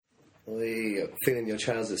Oi, feeling your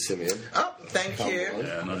trousers, Simeon. Oh, thank you.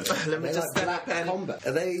 Yeah, nice. Let me They're just like step black and combat.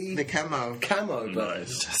 Are they the camo. Camo, but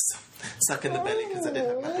Nice. Just suck in the belly because I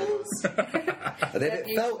didn't have my clothes. are they a bit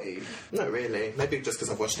felty? Not really. Maybe just because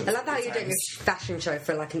I've watched them. I love how few you're doing times. a fashion show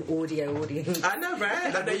for like an audio audience. I know,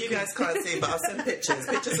 right? I know you guys can't see, but I'll send pictures.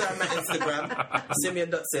 Pictures are on my Instagram,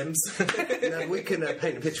 Simeon.Sims. No, we can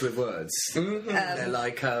paint a picture with words. They're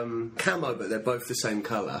like camo, but they're both the same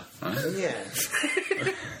colour. Yeah.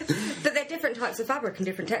 But they're different types of fabric and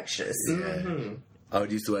different textures. I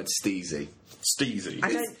would use the word steezy. Steezy.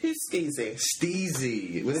 I don't. Who's skeezy?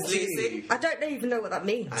 Steezy. With a T. Steezy? I don't even know what that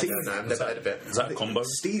means. I don't know. I've never heard of it. Is that a combo?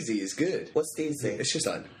 Steezy is good. What's steezy? It's just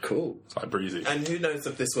like, cool. It's like breezy. And who knows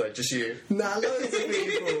of this word? Just you. Nah, loads of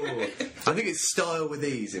people. I think it's style with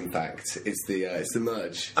ease, in fact. It's the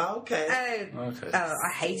merge. Oh, okay. Okay.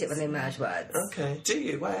 I hate it when they merge words. Okay. Do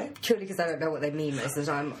you? Why? Purely because I don't know what they mean most of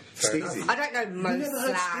the time. Steezy. I don't know You've most never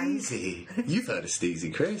heard slang. steezy? You've heard of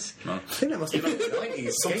steezy, Chris? No. I think that must be the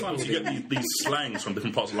 90s. Sometimes you get these slangs from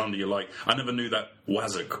different parts of London. You're like, I never knew that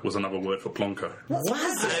wazzock was another word for plonker.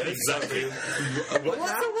 Wazzock? Exactly.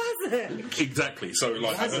 What's a wazzock? Exactly. So,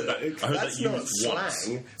 like, I heard that That's not used once.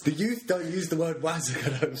 slang. The youth don't use the word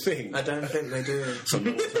wazzock, I don't think. I don't think they do. So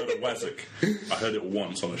no one's heard of wazzock. I heard it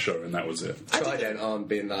once on a show, and that was it. Trident aren't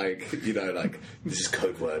being like, you know, like, this is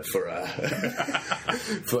code word for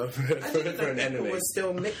for an People enemy. were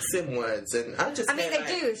still mixing words, and I just. I mean, hear,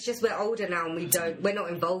 they do. It's just we're older now and we're not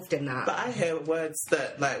involved in that. But I hear words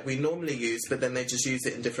that like we normally use, but then they just use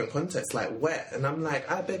it in different contexts, like wet, and I'm like,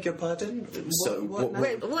 I beg your pardon. What now?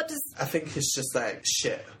 Wait, what does? I think it's just like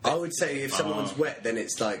shit. I would say if someone's wet, then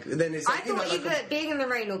it's like I you know, thought like either being in the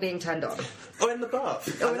rain or being turned on. Or in the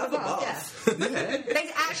bath. Or I in the love a bath, bath. They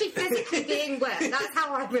actually physically being wet. That's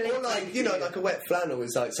how I relate. or like, you know, like a wet flannel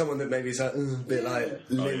is like someone that maybe is like a bit like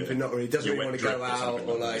limp and not really doesn't Your really want to wet go drip or out something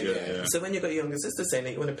or like like that. Yeah. So when you've got your younger sister saying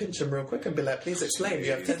that you want to pinch them real quick and be like, please explain,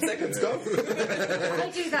 you have 10 seconds, go.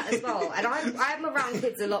 I do that as well, and I'm around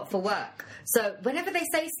kids a lot for work. So whenever they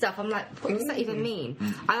say stuff, I'm like, what does that even mean?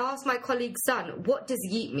 I asked my colleague's son, what does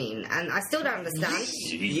yeet mean? And I still don't understand.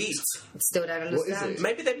 Yeet. Still don't What is understand. it?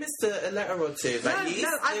 Maybe they missed a letter or two. Like yeast.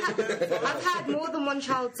 No, I've had more than one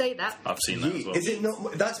child say that. I've seen that as well. Is it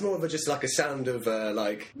not? That's more of a just like a sound of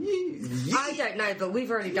like. I don't know, but we've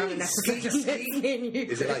already done an episode on this, me and you.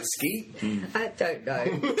 Is it like ski? I don't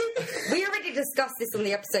know. We already discussed this on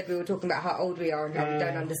the episode. We were talking about how old we are and how we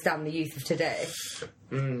don't understand the youth of today.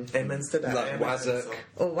 Amens to that. Like Amen. wazzock.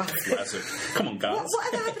 Or what? Wazzock. Come on, guys.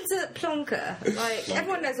 Whatever happened to plonker? Like,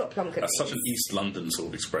 everyone knows what plonker That's means. such an East London sort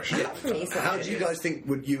of expression. Not from East How London. do you guys think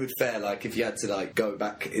you would fare like if you had to like go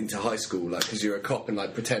back into high school like because you're a cop and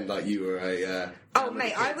like pretend like you were a Oh,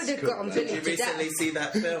 mate, I would have gotten Did bullied you to recently death. see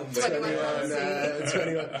that film? 21 21.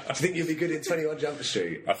 Do you think you'd be good in 21 Jump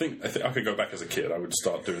Street? I think I could go back as a kid. I would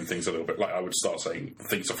start doing things a little bit like I would start saying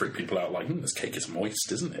things to freak people out, like this cake is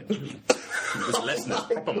moist, isn't it? This lesson is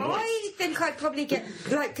proper moist. I think I'd probably get,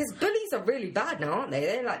 like, because bullies are really bad now, aren't they?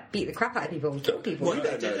 They, like, beat the crap out of people and kill people. What,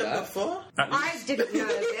 don't they did know it that. before? I didn't know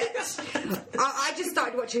it. I just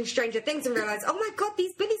started watching Stranger Things and realised, oh my god,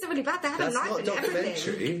 these bullies are really bad. They have That's a knife not and documentary.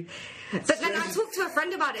 everything. But then I talked to a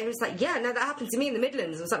friend about it and he was like, yeah, no, that happened to me in the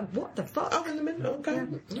Midlands. I was like, what the fuck? Oh, in the middle. Okay.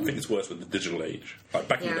 I think it's worse with the digital age. Like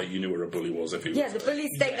back in Yeah. the day, you knew where a bully was if he Yeah, was. the bullies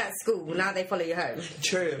stayed at school. Now they follow you home.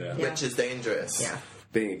 True, Yeah. which is dangerous. Yeah.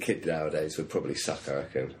 Being a kid nowadays would probably suck, I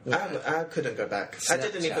reckon. I couldn't go back. I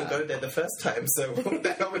didn't even Snapchat. go there the first time, so what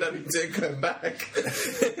the hell would I be doing going back?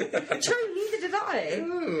 True, neither did I.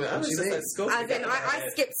 I was do you just mean? at school. As in, I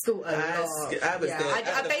skipped school a lot. I was Yeah, there. I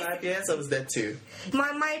After basically- 5 years, I was there too.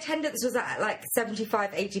 My attendance was at like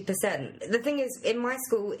 75-80%. The thing is, in my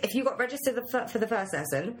school, if you got registered for the first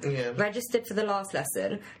lesson, Yeah. registered for the last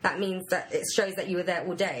lesson, that means that it shows that you were there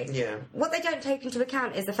all day. Yeah. What they don't take into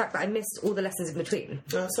account is the fact that I missed all the lessons in between.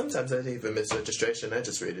 Sometimes I didn't even miss registration. I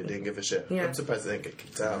just really didn't give a shit. Yeah. I'm surprised I didn't get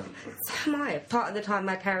kicked out. So am I. Part of the time,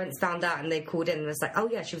 my parents found out and they called in and was like, "Oh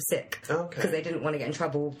yeah, she was sick," Okay. because they didn't want to get in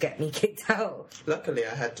trouble, get me kicked out. Luckily,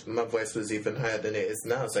 my voice was even higher than it is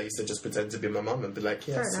now, so I used to just pretend to be my mum and be like,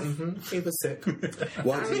 yes, Fair enough. he was sick.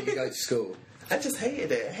 Why didn't you go to school? I just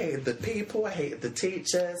hated it. I hated the people. I hated the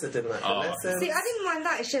teachers. I didn't like the lessons. See, I didn't mind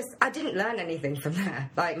that. It's just I didn't learn anything from there.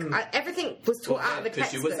 Like everything was taught out of a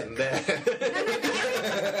because you textbook. wasn't there.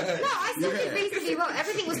 No, I still did reasonably well.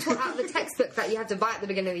 Everything was taught out of the textbook that you had to buy at the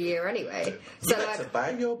beginning of the year anyway. So You had to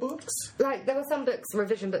buy your books? like there were some books,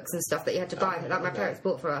 revision books and stuff that you had to buy, like my parents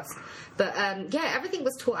bought for us. But yeah, everything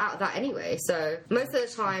was taught out of that anyway. So most of the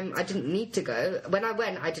time, I didn't need to go. When I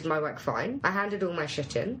went, I did my work fine. I handed all my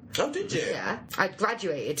shit in. Oh, did you? Yeah, I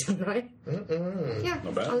graduated, didn't I? Yeah,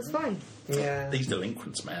 Not bad. I was fine. Yeah. These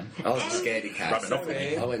delinquents, man. I was a scaredy cat. Rubbing off on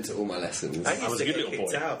me. I went to all my lessons. I used was to a good get little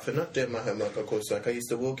kicked boy. out for not doing my homework or coursework. I used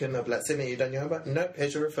to walk in, I'd be like, Sydney, you done your homework? Nope,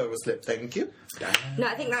 here's your referral slip, thank you. No,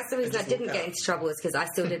 I think that's the reason I just didn't walk get out. into trouble is because I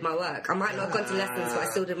still did my work. I might not have gone to lessons, but I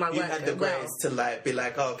still did my work. You had the well. grace to like be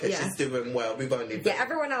like, oh, okay, Yeah. she's doing well. We've only Yeah,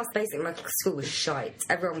 everyone else basically my school was shite.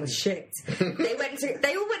 Everyone was shit.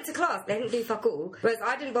 They all went to class. They didn't do fuck all. Whereas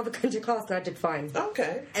I didn't bother going to class and I did fine.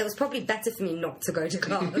 Okay. It was probably better for me not to go to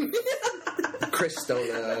class. Chris stole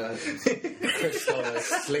a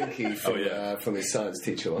slinky from his science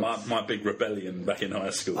teacher once. My big rebellion back in high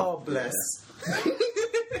school. Oh, bless.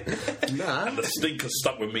 Nah. And the stink has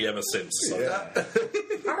stuck with me ever since. So.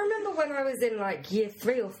 I remember when I was in like year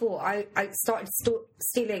 3 or 4, I started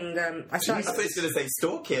stealing. I I started. thought you were going to say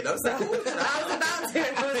stalking. I was like, I was about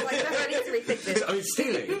to. I was like, no, I need to rethink this. I mean,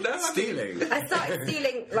 stealing. I started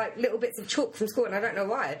stealing like little bits of chalk from school, and I don't know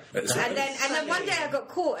why. And then one day I got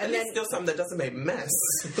caught, at and least then still something that doesn't make mess.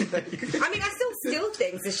 I mean I still steal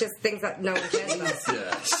things. It's just things that no one cares about,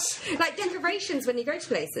 Yes. like decorations when you go to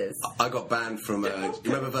places. I got banned from. You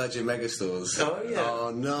remember Virgin Megastores? Oh, yeah.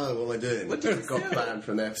 Oh no, what am I doing? What did you I got steal? banned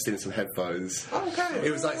from there for stealing some headphones. Okay.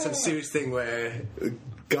 It was like some serious thing where a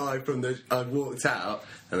guy from I walked out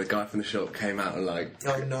and the guy from the shop came out and like.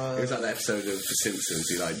 Oh, no. It was like that episode of The Simpsons.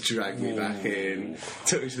 He like dragged me back in,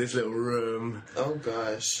 took me to this little room. Oh,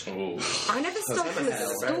 gosh. Oh. I never stole from a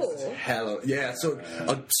store. Hell, yeah.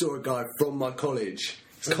 I saw a guy from my college.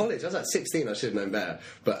 It's college. I was like 16. I should have known better.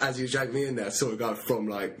 But as he dragged me in there, I saw a guy from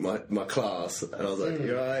like my class, and I was like,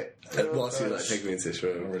 "You alright?" And whilst he was like taking me into this I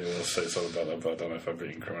room, really want to say something about that, but I don't know if I've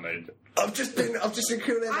been incriminated. I've just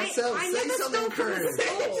incriminated myself. I Say never something, stole from a Chris.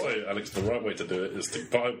 store. So, Alex, the right way to do it is to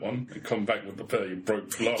buy one and come back with the pair you broke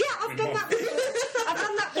last. Yeah, I've done that before. I've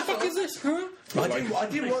done that before. this, huh? I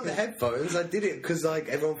didn't want the headphones. I did it because like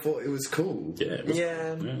everyone thought it was cool. Yeah. It was,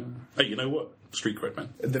 Yeah. Hey, you know what? Street cred,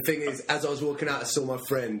 man. The thing is, as I was walking out, I saw my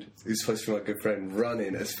friend, who's supposed to be my good friend,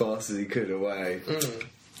 running as fast as he could away.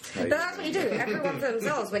 But that's what you do. Everyone for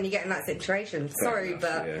themselves when you get in that situation. Sorry, enough,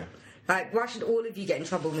 but yeah. like, why should all of you get in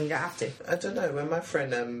trouble when you don't have to? I don't know. When my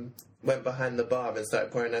friend went behind the bar and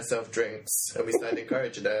started pouring herself drinks, and we started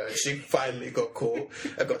encouraging her, and she finally got caught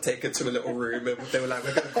and got taken to a little room, and they were like,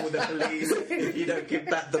 "We're going to call the police if you don't give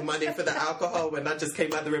back the money for the alcohol." And I just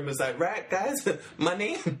came out of the room and was like, "Right, guys,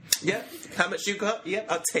 money? Yep. How much you got? Yep,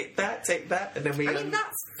 I'll take that. And then we. I mean,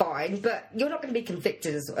 that's fine, but you're not going to be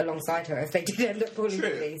convicted alongside her if they did end up calling the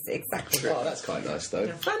True. police. Exactly. Oh, that's quite nice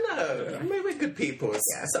though. I know. I mean, we're good people.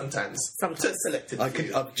 Sometimes. Sometimes. To selected.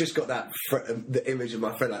 I've just got that the image of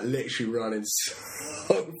my friend like literally running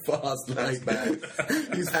so fast, like bad.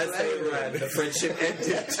 He's As they playing ran, the friendship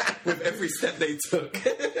ended with every step they took.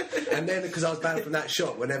 And then because I was banned from that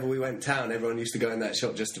shop, whenever we went town, everyone used to go in that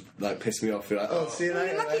shop just to like piss me off. Be like, "Oh, see you Well,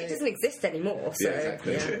 later." you're lucky it mate." doesn't exist anymore. So, Yeah,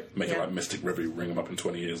 exactly. Yeah. Make it Yeah. like Mystic River, ring them up in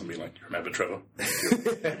 20 years and be like, "You remember Trevor?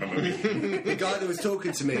 Remember me? The guy that was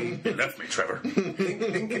talking to me, You left me, Trevor."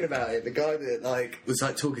 thinking about it, the guy that like was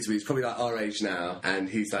like talking to me, he's probably like our age now, and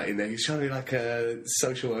he's like in there, he's trying to be like a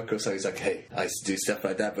social worker or something. He's like, "Hey, I used to do stuff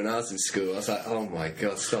like that when I was in school." I was like, "Oh my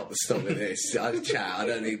god, stop with this! I chat. I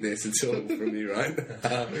don't need this at all from you, right?"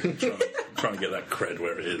 Trying to get that cred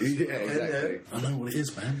where it is. Yeah, exactly. I know what it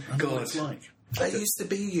is, man. I know what it's like. I used to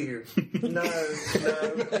be you. No,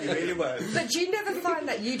 you really weren't. But do you never find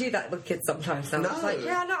that you do that with kids sometimes? Though? No. It's like,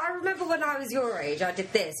 yeah, no, I remember when I was your age, I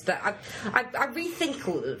did this, but I rethink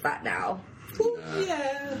all of that now. Well,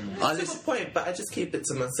 yeah, I that's a good point, but I just keep it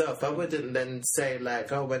to myself. I wouldn't then say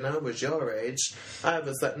like, "Oh, when I was your age, I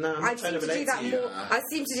was like, no, I'm I not trying seem to to do relate that to you." more. I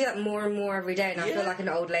seem to do that more and more every day, and I feel Yeah. like an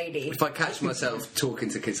old lady. If I catch myself talking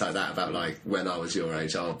to kids like that about like when I was your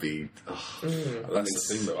age, I'll be. That's the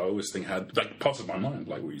thing that I always think had like passes my mind,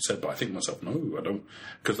 like what you said. But I think to myself, no, I don't,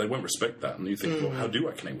 because they won't respect that. And you think, well, how do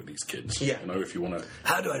I connect with these kids? Yeah. You know, if you want to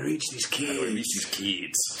How do I reach these reach kids? these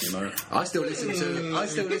kids, you know. I still listen to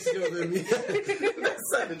them. That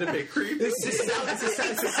sounded a bit creepy. It's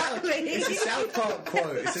a South Park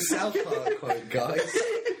quote. It's a South Park quote, guys.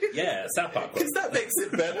 Yeah, South Park. Because that makes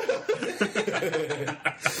it better.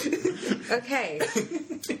 Okay,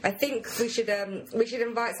 I think we should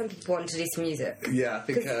invite some people on to do some music. Yeah, I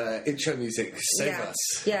think intro music save yeah,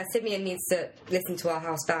 us. yeah. Simeon needs to listen to our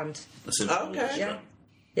house band. Okay. Yeah,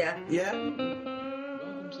 yeah. Yeah.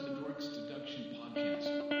 Welcome to the Brooks Deduction Podcast,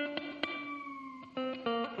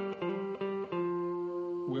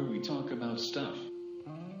 where we talk about stuff.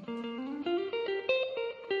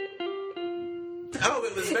 Oh,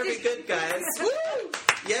 it was very good, guys. Woo!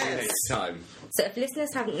 Yes. Next time. So if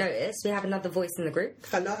listeners haven't noticed, we have another voice in the group.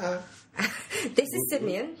 Hello. This is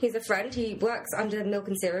Simeon. He's a friend. He works under Milk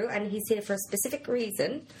and Cereal, and he's here for a specific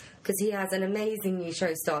reason, because he has an amazing new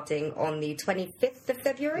show starting on the 25th of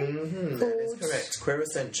February. That is correct. Queer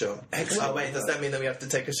Essential. Excellent. Oh, wait, does that mean that we have to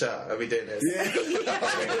take a shot? Are we doing this? Yeah.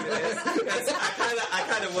 I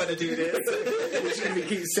kind of want to do this. We're just going to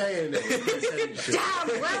keep saying it.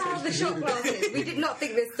 Damn, where are the shot glasses? We did not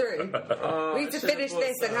think this through. We need to finish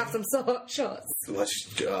this and have some shots. Well,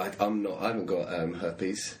 I haven't got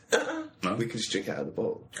herpes. No? We can just drink it out of the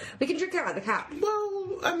bottle. We can drink it out of the cap.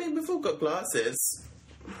 Well, I mean, we've all got glasses.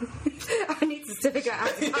 I need to figure out how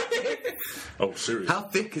to cut this. Oh, seriously. How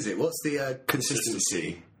thick is it? What's the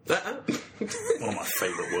consistency? One of my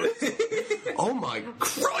favourite words. Oh my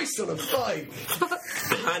Christ on a bike!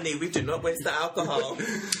 Honey, we do not waste the alcohol.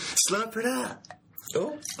 Slurp it out.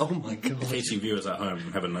 Oh my God. In case you viewers at home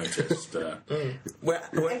haven't noticed, We're In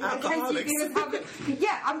case alcoholics. you haven't-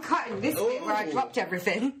 Yeah, I'm cutting this bit where I dropped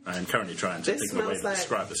everything. I am currently trying to This think of a way smells to like-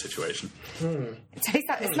 describe the situation.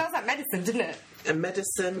 It smells like medicine, doesn't it? A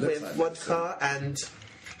medicine with like vodka and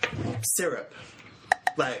syrup.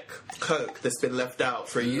 Like Coke that's been left out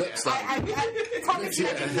for a year. Looks like I promise you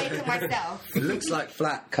I didn't make it myself. it looks like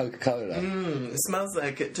flat Coca-Cola. It smells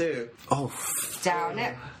like it too. Oh, Down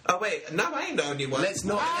it. Oh wait, no, I ain't the only one. let's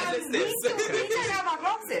not. What is We this? don't have our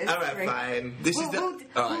glasses. All right, fine. This is We'll the. do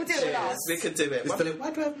All right, it with Cheers. us. We could do it. Why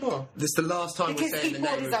do I have more? This is the last time Because we're saying the he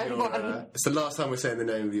bought name his of own your. one. It's the last time we're saying the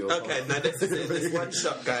name of your. Okay, no, this is it. This one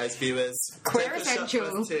shot, guys, viewers. Queer Take a shot Essential.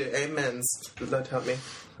 for us too. Amen. Lord help me.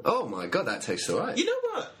 Oh my God, that tastes alright. You know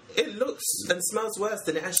what? It looks and smells worse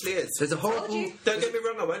than it actually is. There's a Told horrible. you. Don't get me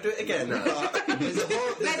wrong, I won't do it again. No. But There's a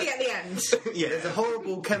horrible. Maybe at the end. There's a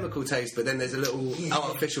horrible chemical taste, but then there's a little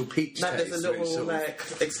artificial peach like, taste. there's a which little sort of- like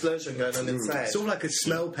explosion going on inside. It's all like a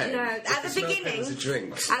smell pen. No, at Like the a smell pen beginning- as a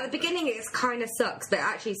drink. At the beginning, it kind of sucks, but it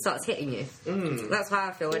actually starts hitting you. That's how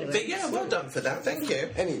I feel anyway. But yeah, well done for that. Thank you.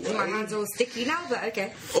 Anyway, My hands are all sticky now, but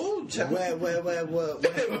okay. Oh, Jack. where? We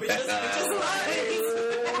just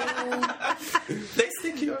They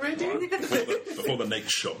sticky already? Before the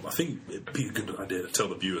next shot, I think it'd be a good idea to tell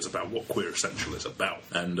the viewers about what Queer Essential is about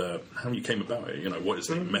and how you came about it. You know, what is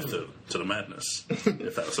the method to the madness?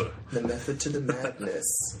 If that's a The method to the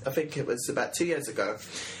madness. I think it was about 2 years ago,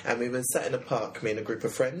 and we were sat in a park, me and a group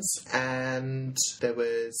of friends, and there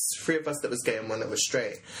was 3 of us that was gay and 1 that was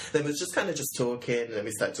straight. Then we was just kind of just talking, and then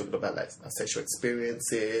we started talking about like our sexual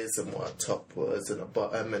experiences and what a top was and a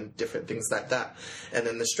bottom and different things like that. And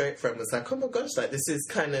then the straight friend was like, "Oh my gosh, like this is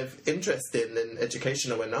kind of interesting and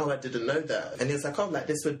educational." And I didn't know that. And he was like, "Oh, like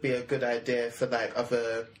this would be a good idea for like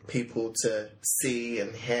other people to see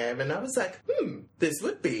and hear." And I was like, this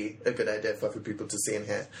would be a good idea for other people to see and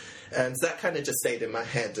hear. And so that kind of just stayed in my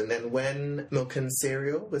head. And then when Milk and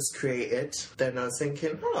Cereal was created, then I was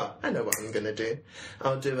thinking, I know what I'm going to do.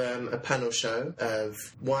 I'll do a panel show of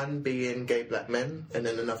one being gay black men and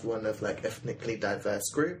then another one of like ethnically diverse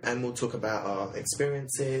group. And we'll talk about our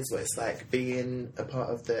experiences, what it's like being a part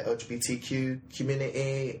of the LGBTQ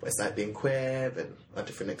community, what it's like being queer and our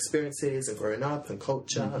different experiences and growing up and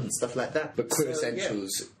culture and stuff like that. But Queer So, yeah.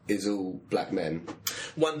 Essentials is all black men.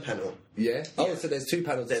 One panel. Yeah. Oh, so there's 2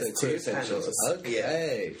 panels. There's to Queer 2 Essentials. panels.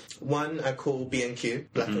 Okay. One I call B&Q,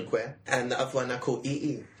 Black and Queer, and the other one I call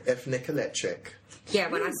EE, Ethnic Electric. Yeah,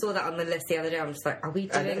 when I saw that on the list the other day, I'm just like, are we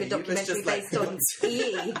I doing know, a you was documentary just like, based on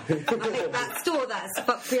EE? Like that store that's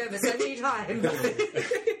fucked me over so many times.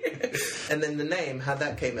 And then the name, how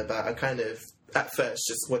that came about, I kind of at first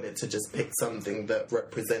just wanted to just pick something that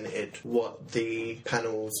represented what the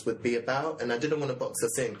panels would be about, and I didn't want to box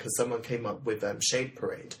us in because someone came up with Shade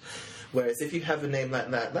Parade. Whereas if you have a name like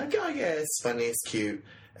that, like, oh yeah, it's funny, it's cute,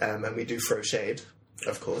 and we do throw shade,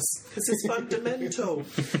 of course, because it's fundamental.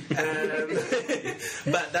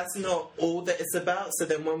 But that's not all that it's about. So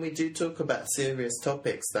then when we do talk about serious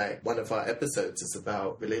topics, like one of our episodes is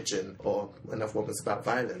about religion, or another one was about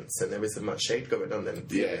violence, and there isn't much shade going on,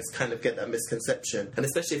 and it's kind of get that misconception. And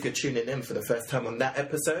especially if you're tuning in for the first time on that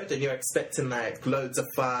episode, and you're expecting like loads of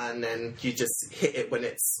fun, and you just hit it when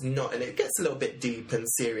it's not, and it gets a little bit deep and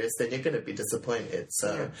serious, then you're going to be disappointed.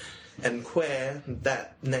 So. And queer,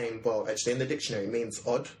 that name, well, actually in the dictionary means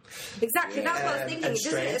odd. Exactly, that's what I was thinking.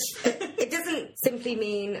 And It doesn't simply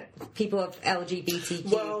mean people of LGBTQ.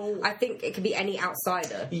 Well- I think it could be any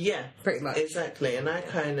outsider. Yeah. Pretty much. Exactly. And I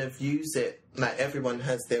kind of use it like everyone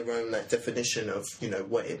has their own like definition of, you know,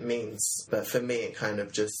 what it means. But for me, it kind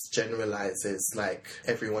of just generalizes like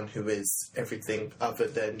everyone who is everything other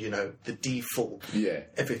than, you know, the default. Yeah.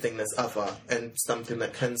 Everything that's other, and something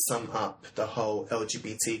that can sum up the whole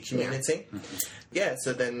LGBT community. Yeah,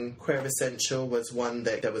 so then Queer Essential was one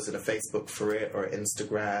that there wasn't a Facebook for it, or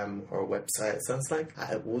Instagram, or a website. So I was like,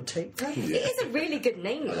 I will take that. It is a really good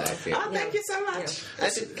name. I like it. Oh, thank you so much. I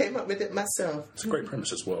just came up with it myself. It's a great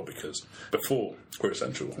premise as well, because before Queer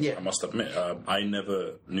Essential, Yeah. I must admit, I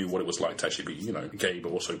never knew what it was like to actually be, you know, gay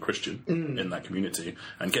but also Christian in that community,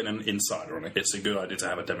 and getting an insider on it. It's a good idea to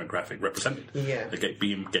have a demographic represented. Yeah.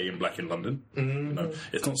 Being gay and black in London, you know,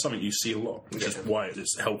 it's not something you see a lot, which is why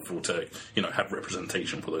it's helpful to, you know, have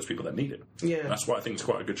representation for those people that need it. Yeah. And that's why I think it's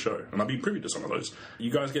quite a good show, and I've been privy to some of those.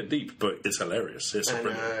 You guys get deep, but it's hilarious. It's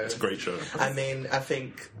a great show. I mean, I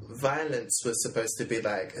think violence was supposed to be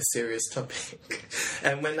like a serious topic.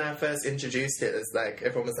 And when I first introduced it, it's like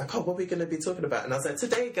everyone was like, oh, what are we going to be talking about? And I was like,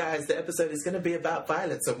 today, guys, the episode is going to be about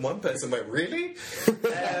violence. And one person went, really?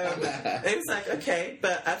 It was like, okay.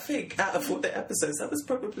 But I think out of all the episodes, that was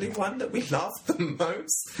probably one that we laughed the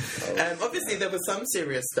most. Obviously, there was some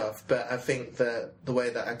serious stuff, but I think that the way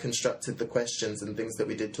that I constructed the questions and things that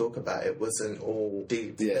we did talk about, it wasn't all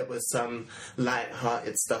deep. Yeah. There was some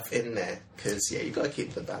light-hearted stuff in there, because, yeah, you got to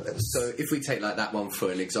keep the balance. So if we take like that one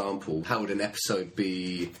for an example, how would an episode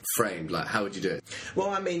be framed? Like, how would you do it? Well,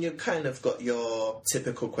 I mean, you kind of got your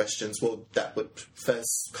typical questions. Well, that would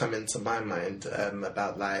first come into my mind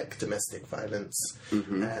about, like, domestic violence,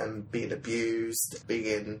 being abused,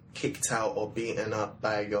 being kicked out or beaten up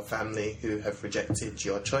by your family who have rejected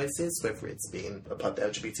your choices, whether it's being a part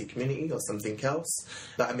of the LGBT community or something else.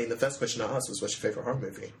 But, I mean, the first question I asked was, what's your favourite horror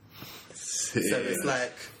movie? So it's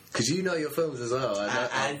like... Because you know your films as well.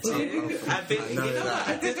 I do. I've been, you know what?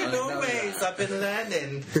 I didn't always. I've been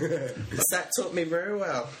learning. That taught me very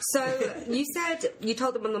well. So you said you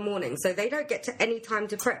told them in the morning, so they don't get to any time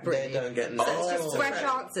to prep, really? They don't get Fresh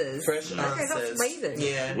answers. Fresh Okay, answers. that's amazing.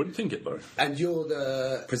 Yeah. I wouldn't think it though. And you're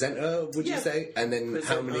the presenter, would you Yeah. say? And then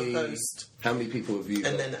Presenter, host. how many people have you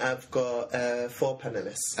got? And then I've got 4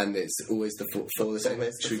 panelists. And it's always the four the same.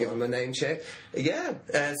 Always the Should we give four. them a name check? Yeah.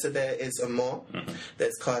 So there is Amor,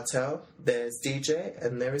 there's Cartel, there's DJ,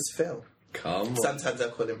 and there is Phil. Come on. Sometimes I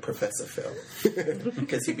call him Professor Phil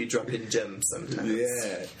because he'd be dropping gems sometimes.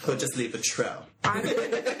 Yeah. He'll just leave a trail. I'm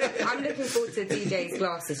looking forward to DJ's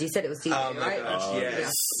glasses. You said it was DJ, Oh my right? gosh,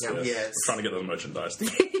 yes. Yeah. Yes. We're trying to get those merchandise.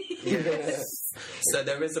 Yes. So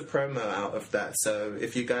there is a promo out of that. So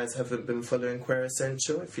if you guys haven't been following Queer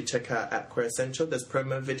Essential, if you check out at Queer Essential, there's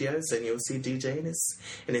promo videos and you'll see DJ in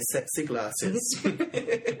his sexy glasses.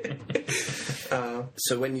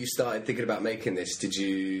 So when you started thinking about making this, did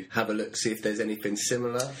you have a look, see if there's anything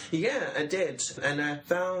similar? Yeah, I did. And I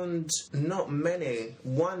found not many.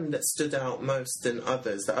 One that stood out most than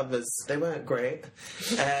others. The others, they weren't great.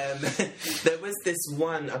 There was this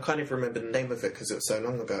one, I can't even remember the name of it because it was so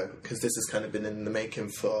long ago, because this has kind of been in the making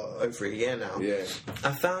for over a year now. Yeah.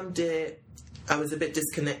 I found it... I was a bit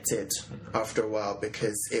disconnected after a while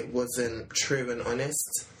because it wasn't true and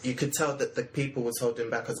honest. You could tell that the people was holding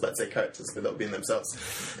back. I was about to say characters without being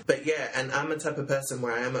themselves. But yeah, and I'm a type of person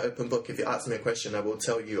where I am an open book. If you ask me a question, I will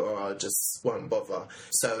tell you or I'll just won't bother.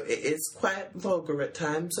 So it is quite vulgar at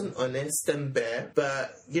times and honest and bare.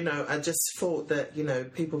 But, you know, I just thought that, you know,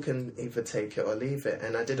 people can either take it or leave it.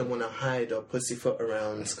 And I didn't want to hide or pussyfoot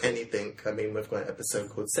around anything. I mean, we've got an episode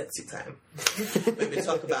called Sexy Time. Where we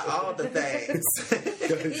talk about all the things.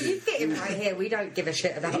 You fit in right here. We don't give a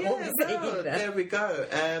shit about what we say either. There we go.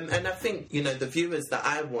 And I think, you know, the viewers that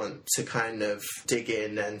I want to kind of dig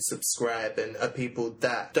in and subscribe and are people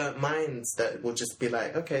that don't mind, that will just be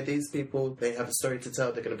like, okay, these people, they have a story to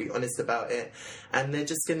tell, they're going to be honest about it, and they're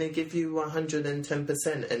just going to give you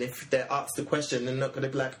 110%. And if they're asked a question, they're not going to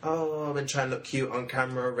be like, oh, and try and look cute on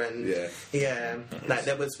camera. And yeah. Like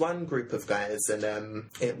there was one group of guys, and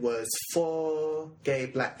it was 4 gay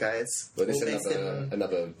black guys. Well, this all is based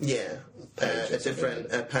another a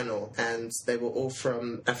different panel, and they were all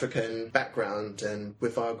from African background, and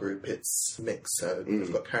with our group it's mixed, so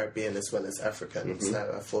we've got Caribbean as well as African.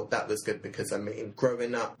 So I thought that was good because, I mean,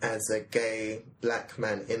 growing up as a gay black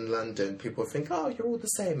man in London, people think, oh, you're all the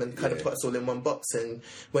same, and kind of put us all in one box, and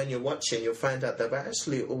when you're watching you'll find out that we're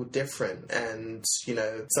actually all different, and, you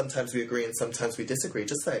know, sometimes we agree and sometimes we disagree,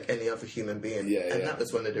 just like any other human being. And that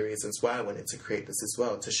was one of the reasons why I wanted to create this as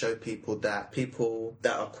well, to show people that that people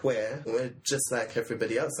that are queer, we're just like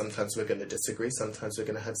everybody else. Sometimes we're going to disagree, sometimes we're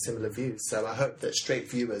going to have similar views. So I hope that straight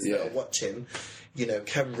viewers that are watching, you know,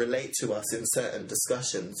 can relate to us in certain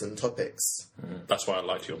discussions and topics. That's why I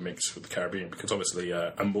liked your mix with the Caribbean, because obviously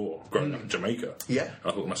I'm more growing up in Jamaica. Yeah.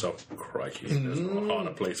 I thought to myself, crikey, there's not a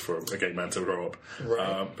harder place for a gay man to grow up.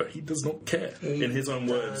 Right. But he does not care. In his own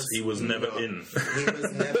words, he was never in. He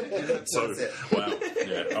was never in. So, wow.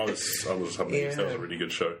 Yeah, I was having that was a really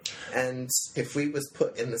good show. And if we was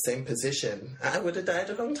put in the same position, I would have died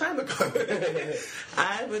a long time ago.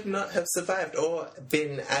 I would not have survived or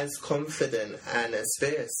been as confident and as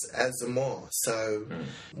fierce as more. So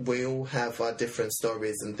we all have our different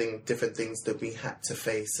stories and different things that we had to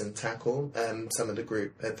face and tackle. Some of the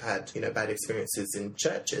group have had, you know, bad experiences in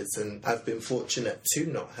churches, and I've been fortunate to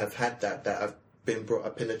not have had that I've been brought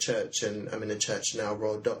up in a church, and I'm in a church now,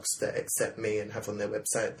 Royal Docks, that accept me and have on their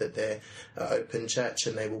website that they're an open church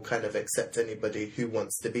and they will kind of accept anybody who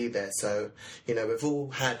wants to be there. So, you know, we've all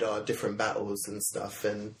had our different battles and stuff,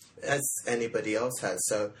 and as anybody else has.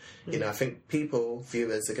 So, you know, I think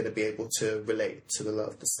viewers are going to be able to relate to a lot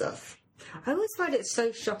of the stuff. I always find it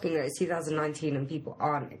so shocking that it's 2019 and people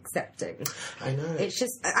aren't accepting. I know. It's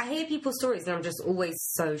just, I hear people's stories and I'm just always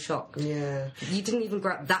so shocked. Yeah. You didn't even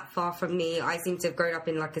grow up that far from me. I seem to have grown up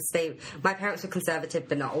in like a state. My parents were conservative,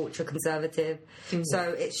 but not ultra conservative.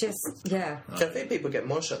 So it's just, yeah. I think people get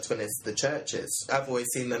more shots when it's the churches. I've always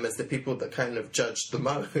seen them as the people that kind of judge the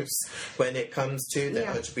most when it comes to the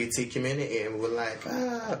LGBT community, and we're like,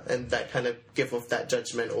 and that kind of give off that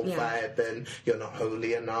judgmental vibe, and you're not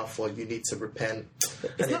holy enough, or you need to repent.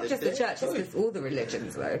 It's not just the church, it's all the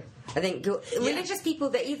religions, though. I think religious people,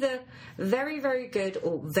 they're either very, very good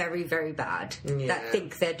or very, very bad. That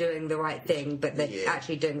think they're doing the right thing, but they're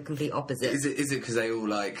actually doing the complete opposite. Is it because they all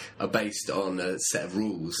like are based on a set of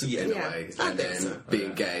rules in a way, and then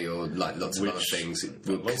being gay or like lots of other things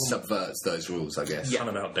subverts those rules, I guess. It's kind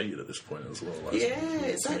of outdated at this point as well. Like,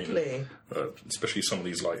 exactly. Especially some of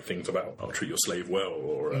these like things about I'll treat your slave well,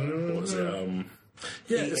 or what was it?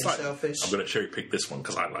 It's like selfish. I'm going to cherry pick this one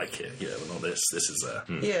because I like it. Yeah, but not this. This is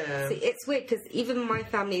Yeah. See, it's weird because even my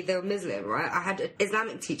family, they were Muslim, right? I had an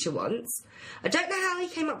Islamic teacher once. I don't know how he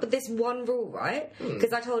came up with this one rule, right?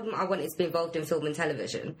 Because I told him I wanted to be involved in film and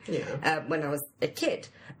television when I was a kid.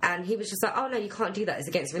 And he was just like, oh no, you can't do that, it's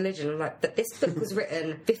against religion. I'm like, but this book was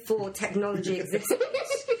written before technology existed.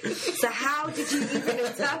 So how did you even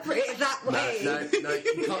interpret it that way? No,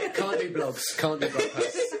 you can't do blogs. Can't do blog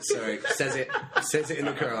posts. Sorry, says it in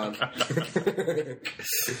the Quran. I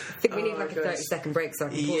think we need like a 30-second break so I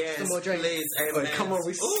can pour some more drinks. Please, Oh, come on,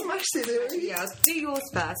 we smashed it. Yeah, do yours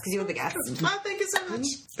first because you're the guest. Oh, thank you so much.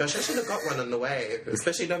 Gosh, I should have got one on the way,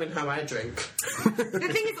 especially knowing how I drink. The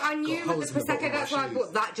thing is, I knew with the Prosecco, that's why I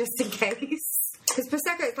bought that just in case. Because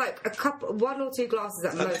Prosecco is like one or two glasses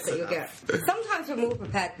at most that you'll get. Sometimes we're more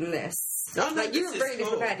prepared than this. No, like you were really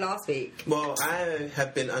prepared last week. Well, I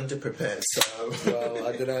have been underprepared, so Well,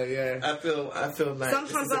 I don't know. Yeah, I feel like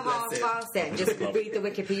sometimes I half-pass it and just read the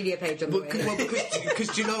Wikipedia page on the way. because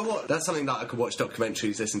do you know what? That's something that I could watch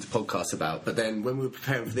documentaries, listen to podcasts about. But then when we were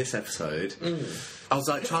preparing for this episode, I was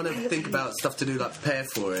like trying to think about stuff to do, like prepare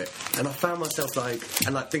for it, and I found myself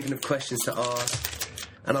thinking of questions to ask.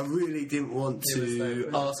 And I really didn't want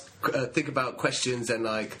to think about questions and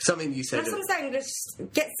like something you said. That's what I'm saying. Just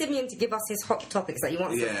get Simeon to give us his hot topics that you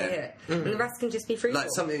want us to hear, and the rest can just be free. Like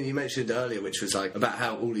something you mentioned earlier, which was like about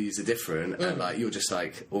how all of you are different, and like you're just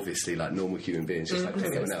like obviously like normal human beings, just like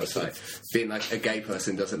anyone else. Like being like a gay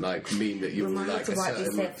person doesn't like mean that you're like a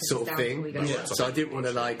certain sort of thing. So I didn't want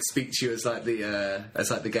to like speak to you as like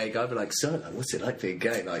the gay guy, but like, so like, what's it like being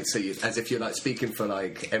gay? Like, so as if you're like speaking for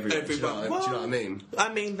like everyone. Do you know what I mean?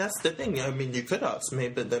 I mean, that's the thing. I mean, you could ask me,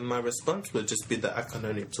 but then my response would just be that I can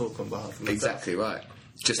only talk on behalf of myself. Exactly right.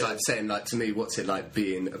 Just like saying, like, to me, what's it like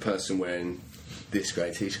being a person wearing this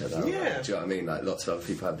grey t-shirt? Like, do you know what I mean? Like, lots of other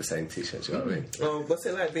people have the same t-shirt. Do you know what I mean? Oh, what's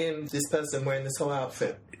it like being this person wearing this whole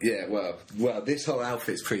outfit? Yeah, well, this whole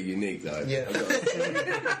outfit's pretty unique, though. Yeah.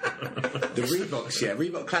 The Reeboks,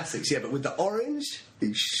 Reebok Classics, but with the orange, are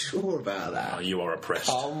you sure about that? Oh, you are oppressed.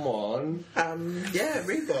 Come on.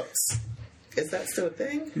 Reeboks. Is that still a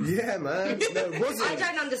thing? Yeah, man. No, it wasn't. I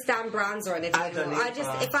don't understand brands or anything anymore.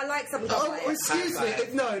 If I like something, I'll buy it. Excuse me.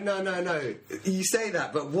 No. You say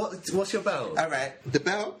that, but what's your belt? All right. The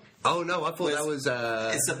belt Oh no, I thought that was.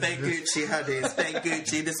 It's a fake Gucci hoodie. It's fake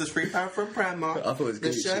Gucci. This was £3 from Primark. I thought it was Gucci.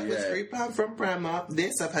 The shirt was yeah. £3 from Primark.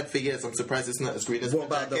 This I've had for years. I'm surprised it's not as green as What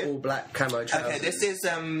my about jacket. the all black camo trousers? Okay, this is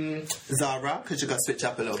Zara, because you got to switch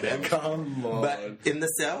up a little bit. Come on. But in the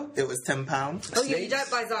sale, it was £10. Oh, yeah, you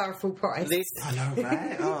don't buy Zara full price. I know,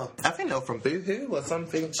 right? Oh, I think they were from Boohoo or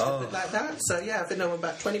something stupid like that. So yeah, I think they were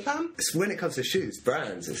about £20. It's when it comes to shoes,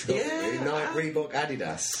 brands, it's got Yeah. Nike, Reebok,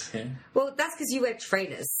 Adidas. Yeah. Well, that's because you wear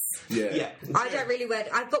trainers. Yeah. Yeah. I don't really wear...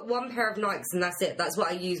 I've got one pair of Nikes and that's it. That's what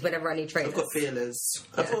I use whenever I need trainers. I've got Feelers.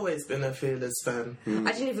 I've always been a Feelers fan.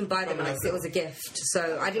 I didn't even buy the Nikes. It was a gift.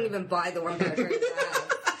 So I didn't even buy the one pair of trainers I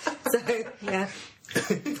have. So, yeah.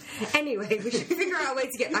 Anyway, we should figure out a way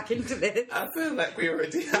to get back into this. I feel like we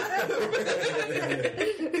already have.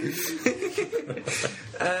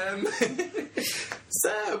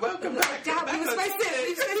 So, welcome back. Damn, we were supposed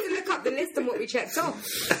to look up the list and what we checked off.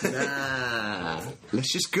 Nah.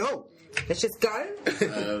 Let's just go. Let's just go.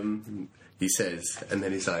 He says, and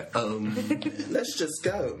then he's like, Let's just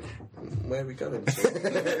go. Where are we going to?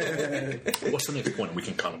 What's the next point? We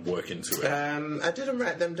can kind of work into it. I didn't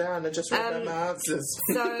write them down. I just wrote down my answers.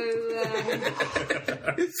 So,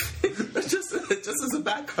 just as a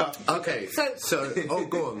backup. okay. So, oh,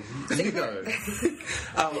 go on. You go.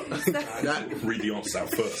 Read the answers out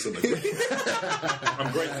first. Isn't it?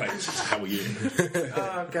 I'm great, thanks. How are you?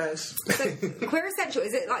 Oh, gosh. so, Queer Essential,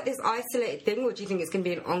 is it like this isolated thing, or do you think it's going to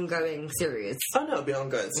be an ongoing series? Oh, no, it'll be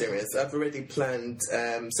ongoing series. I've already planned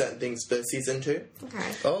certain things for season 2.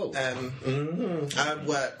 Okay. Oh. I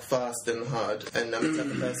work fast and hard, and I'm the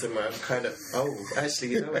type of person where I'm kind of,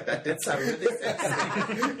 actually, you know what, that did sound really sexy.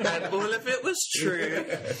 And all of it was true,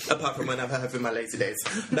 apart from when I'm having my lazy days.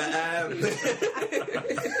 But,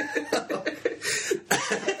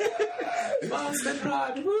 fast and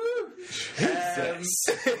hard, woo!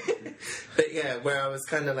 But yeah, where I was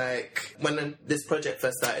kind of like, when this project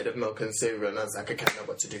first started of Milk and Cereal, and I was like, I can't know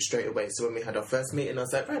what to do straight away. So when we had our first meeting, I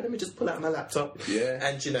was like, right, let me just pull out my laptop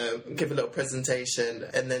and, give a little presentation.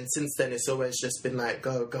 And then since then, it's always just been like,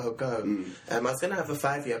 go, go, go. I was going to have a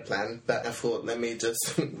 5-year plan, but I thought, let me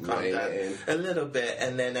just calm down a little bit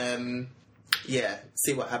and then,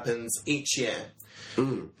 see what happens each year.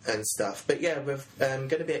 And stuff. But yeah, we're going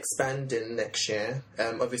to be expanding next year.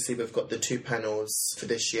 Obviously, we've got the 2 panels for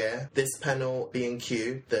this year. This panel,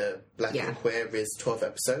 B&Q, the Black and Queer, is 12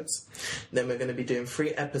 episodes. Then we're going to be doing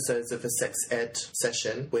 3 episodes of a sex ed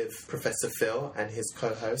session with Professor Phil and his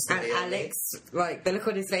co-host. And Alex, like, the look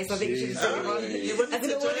on his face, I think you should say one. As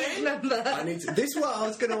an audience member. This is what I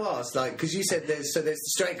was going to ask, like, because you said there's the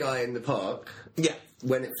straight guy in the park. Yeah.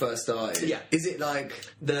 When it first started. Yeah. Is it like...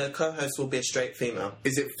 The co-host will be a straight female.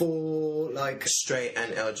 Is it for, like... Straight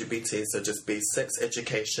and LGBT, so just be sex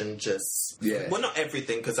education, just... Yeah. Well, not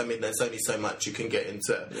everything, because, I mean, there's only so much you can get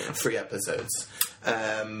into 3 episodes.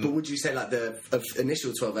 But would you say, like, the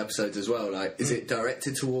initial 12 episodes as well, like, is it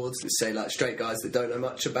directed towards, say, like, straight guys that don't know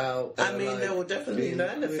much about... I mean, they will definitely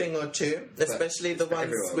learn a thing or two, especially the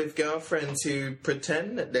ones with girlfriends who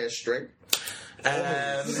pretend that they're straight.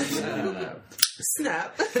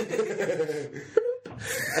 Snap.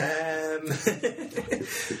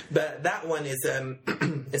 But that one is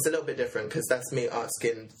it's a little bit different because that's me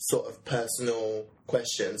asking sort of personal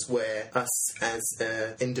questions where us as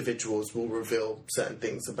individuals will reveal certain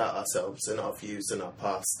things about ourselves and our views and our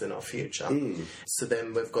past and our future. So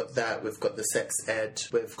then we've got that, we've got the sex ed,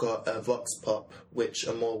 we've got Vox Pop, which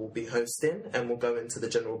Amor will be hosting, and we'll go into the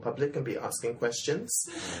general public and be asking questions.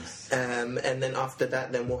 And then after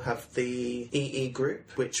that, then we'll have the EE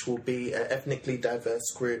group, which will be an ethnically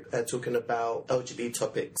diverse group talking about LGBT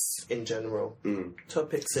topics in general.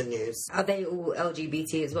 Topics and news. Are they all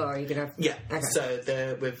LGBT as well? Are you going to have... Yeah. Okay. So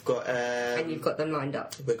there we've got... and you've got them lined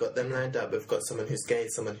up? We've got them lined up. We've got someone who's gay,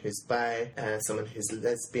 someone who's bi, someone who's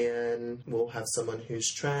lesbian. We'll have someone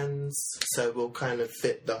who's trans. So we'll kind of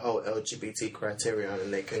fit the whole LGBT criterion,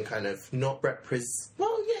 and they can kind of not represent...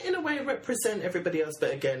 Well, yeah, in a way represent everybody else,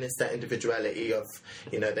 but again, it's that individuality of,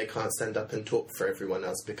 they can't stand up and talk for everyone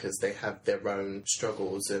else because they have their own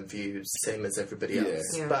struggles and views, same as everybody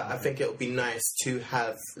else. Yeah. But I think it would be nice to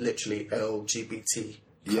have literally LGBT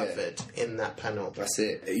covered in that panel. That's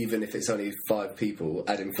it. Even if it's only 5 people,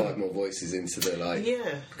 adding 5 more voices into the, like...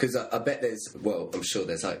 Yeah. Because I bet I'm sure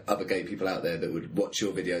there's, like, other gay people out there that would watch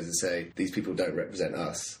your videos and say, these people don't represent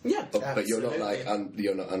us. Yeah, But you're not, like,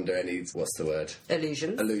 you're not under any, what's the word?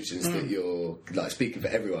 Illusions that you're, like, speaking for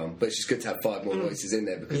everyone. But it's just good to have 5 more voices in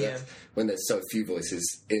there, because that's, when there's so few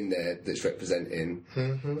voices in there that's representing,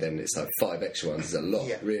 then it's like 5 extra ones is a lot,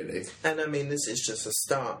 really. And I mean, this is just a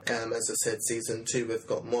start. As I said, season 2, we've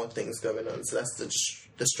got more things going on, so that's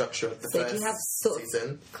the structure of the So first do you have sort season.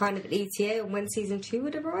 of kind of an ETA on when season 2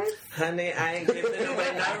 would arrive? Honey, I ain't giving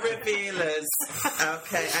away no revealers.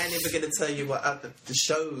 Okay, I ain't even going to tell you what other the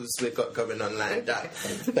shows we've got going on lined up.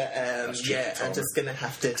 But yeah, I'm just going to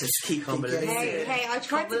have to just keep on believing. Hey, I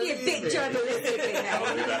tried to be a bit journalistic in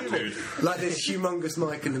I'll do there. that, dude. Like this humongous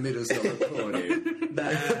mic in the middle's not recording.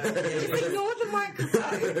 But Just ignore the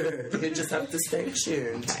microphone. you just have to stay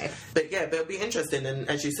tuned. Okay. But yeah, but it'll be interesting. And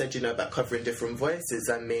as you said, about covering different voices.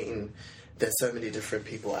 I mean, there's so many different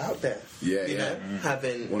people out there. Yeah, you yeah. know,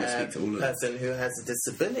 having Wanna a speak to all of them. person who has a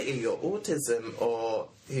disability or autism or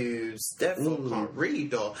who's deaf or can't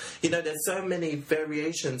read, or there's so many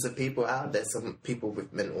variations of people out there. Some people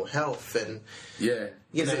with mental health, and Yeah.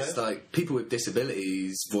 You 'Cause know? it's like people with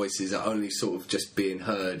disabilities' voices are only sort of just being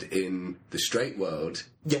heard in the straight world.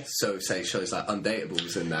 Yes. So, say shows like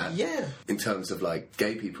Undateables and that. Yeah. In terms of like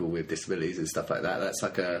gay people with disabilities and stuff like that, that's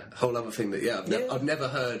like a whole other thing that I've never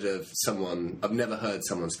heard of someone. I've never heard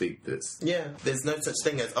someone speak this. yeah, there's no such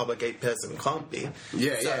thing as a gay person can't be.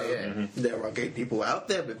 Yeah, So, yeah. There are gay people out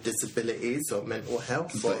there with disabilities or mental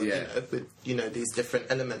health, But, or yeah. with these different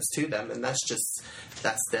elements to them, and that's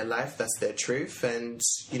their life, that's their truth, and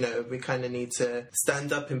we kind of need to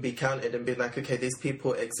stand up and be counted and be like, okay, these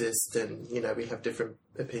people exist, and we have different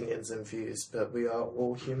opinions and views, but we are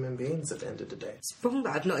all human beings at the end of the day. It's wrong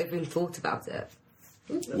that I've not even thought about it.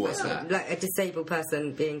 What's that? Like a disabled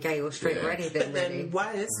person being gay or straight or Yeah. anything, But then really.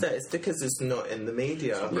 why is that? It's because it's not in the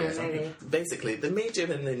media. Yeah, maybe. Basically, the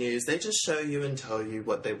media and the news, they just show you and tell you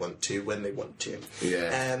what they want to when they want to.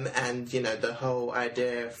 Yeah. And the whole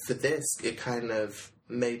idea for this, it kind of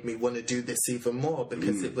made me want to do this even more,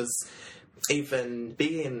 because it was, even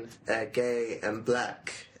being gay and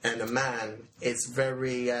black and a man is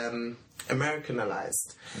very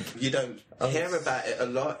Americanized. You don't hear about it a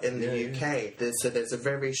lot in the UK. There's a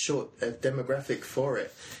very short demographic for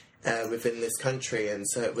it within this country, and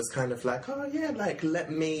so it was kind of like,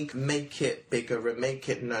 let me make it bigger and make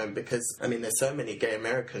it known, because there's so many gay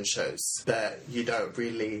American shows, but you don't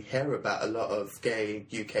really hear about a lot of gay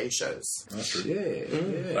UK shows. That's true.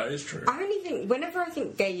 Yeah. That is true. I only think, whenever I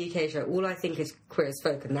think gay UK show, all I think is Queer as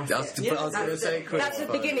Folk, and that's That's it. I was going to say Queer That's as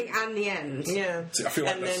the Folk. beginning and the end. Yeah, I feel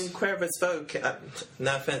like and that's- then Queer as Folk,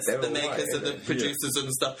 no offense to They're the all makers right, and the yeah. producers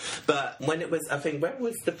and stuff, but when it was, I think, where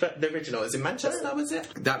was the original? Is it Manchester, was it?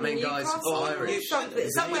 That main guy's Newcastle, Irish.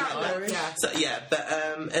 somewhere out there, Irish? yeah. So, yeah, but,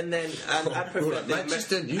 and then I prefer the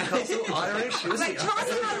Manchester, Newcastle, Irish. Was Like it?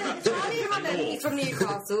 Charlie Hunnam, he's from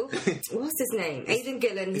Newcastle. What's his name? Aidan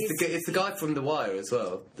Gillen. It's the guy from The Wire as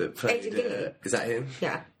well that played. Adrian Gillen. Is that him?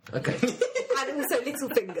 Yeah. Okay. And also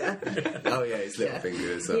Littlefinger. Oh yeah, it's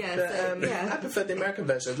Littlefinger as well. Yeah, But, so, yeah. I prefer the American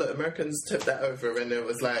version. Look, Americans took that over, and it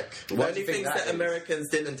was like the What do only you think things that that is? Americans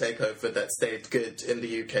didn't take over that stayed good in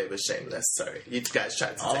the UK was Shameless. Sorry, you guys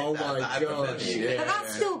tried to take Oh that. my but I prefer gosh, the UK. yeah. But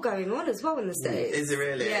that's still going on as well in the States. Is it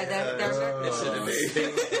really? Yeah, they're it shouldn't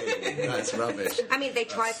be. That's rubbish. I mean, they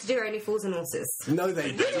tried to do Only Fools and Horses. No,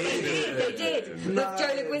 they did. They did. With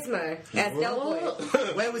Joe Leguizamo as Del Boy.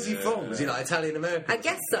 Where was he from? Was he like Italian American? I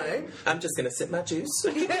guess so. I'm just gonna sip my juice.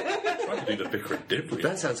 Trying to do the Vicar of Dibley.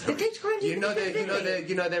 That sounds. Did they try and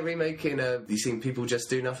do They're remaking. You seen People Just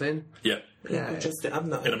Do Nothing? Yeah. Yeah. I'm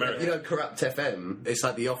not In America. You know, Corrupt FM. It's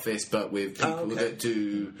like The Office, but with people okay. that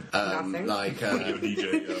do Nothing. like. You're a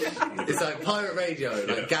DJ. It's like pirate radio,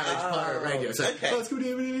 like garage pirate radio. It's like, okay. oh, it's called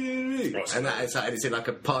Right. and that it's like it's in like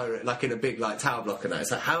a pirate, like in a big like tower block and that. It's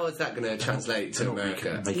like, how is that going to translate to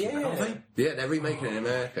America? Yeah. Are they? Yeah, they're remaking it in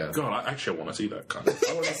America. God, I want to see that kind of.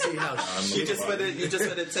 I want to see how. You just want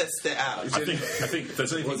to test it out. I think if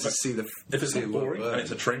there's anything want to see the. if it's see not what boring and works.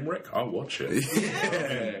 it's a train wreck, I'll watch it.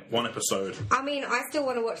 Yeah. One episode. I mean, I still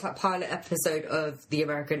want to watch that pilot episode of the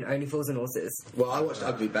American Only Fools and Horses. Well, I watched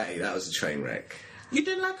Ugly Betty. That was a train wreck. You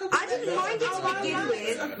didn't like I didn't mind it to begin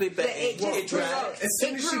with, but it just grew up. As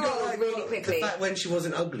soon It as she grew got up like, really quickly. Back when she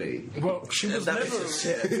wasn't ugly. Well, she was That never. was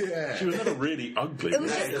shit. Yeah. She was never really ugly. It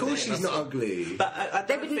was just- Of course, she's not ugly. But I They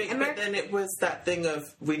don't wouldn't- think. But then it was that thing of,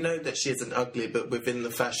 we know that she isn't ugly, but within the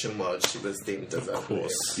fashion world, she was deemed as ugly. Of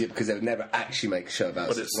course. Yeah, because they would never actually make a show about.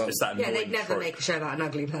 But it's that Yeah, annoying they'd never trope. make a show about an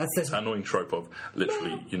ugly person. That annoying trope of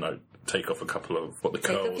literally, take off a couple of the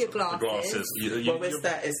Take off curls, your the glasses. glasses.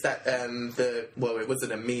 Well, it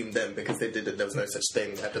wasn't a meme then, because there was no such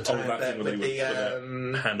thing at the Oh, time. that but thing where they with would the,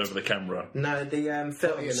 put a hand over the camera. no, the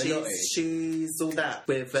film, Naughty and the Naughty. she's all that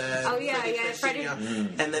with. Oh, yeah, Freddie yeah, Prinze Freddie- Jr.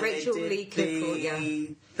 And then Rachel they Lee did Cooper, yeah.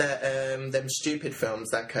 them stupid films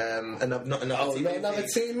like not another Oh, teen Not Another movie.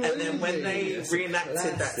 Teen And then when Movie. they That's a reenacted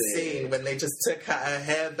that classic. scene, when they just took out her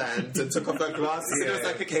hairband and took off her glasses, it was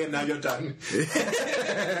like, okay, and now you're done.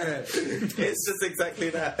 It's just exactly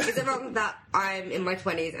that. Is it wrong that I'm in my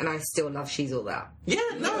 20s and I still love She's All That? Yeah,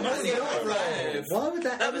 no, that's not right. Why would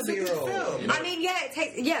that ever was a be good wrong? film. I mean,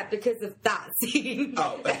 because of that scene.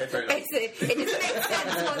 Oh, okay, fair enough. Basically, it doesn't make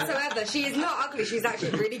sense whatsoever. She is not ugly. She's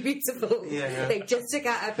actually really beautiful. Yeah. They just took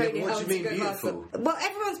out her ponytail what do you to mean go past beautiful? them. Well,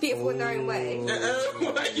 everyone's beautiful in their own way.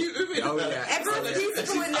 What are you doing? Oh, yeah. Everyone's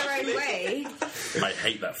beautiful in their own way. I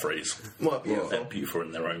hate that phrase. What beautiful? They're beautiful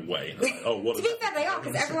in their own way. Like, oh, what To is be fair, they are,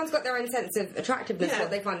 because everyone's got their own sense of attractiveness, Yeah.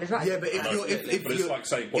 what they find attractive. Yeah, but But it's like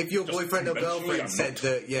saying, what, if your just boyfriend or conventionally, girlfriend I'm said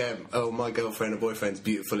not. that, my girlfriend or boyfriend's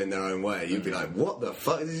beautiful in their own way, you'd be like, what the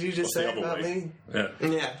fuck did you just What's the say other about way? me? Yeah.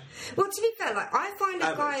 Yeah. Well, to be fair, like, I find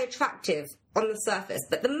a guy attractive on the surface,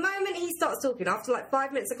 but the moment he starts talking, after like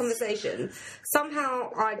 5 minutes of conversation,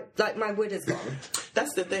 somehow my wood is gone.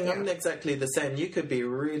 That's the thing, I'm Yeah. exactly the same. You could be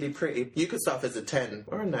really pretty. You could start off as a 10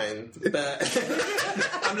 or a 9. But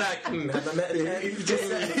I'm like, have I met a 10?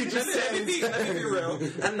 Let me be real.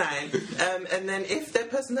 A 9. And then if their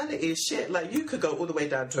personality is shit, like you could go all the way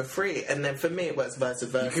down to a 3. And then for me, it works vice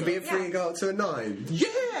versa. You could be a 3 Yeah. and go up to a 9. Yeah!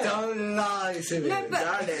 Don't lie to me. No, but-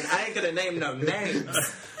 Darling, I ain't gonna name no names.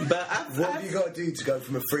 But What have you got to do to go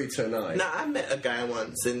from a 3 to a 9? Now, I met a guy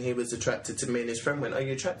once and he was attracted to me and his friend went, are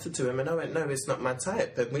you attracted to him? And I went, no, it's not my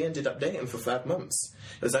type. And we ended up dating for 5 months.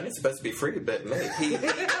 It was only supposed to be 3, but mate, he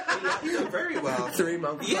liked him very well.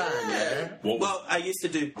 3-month plan, yeah? Well, I used to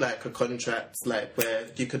do like a contract, like where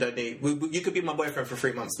you could only, you could be my boyfriend for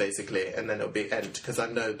 3 months basically, and then it'll be end, because I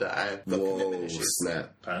know that I've got commitment Whoa, issues.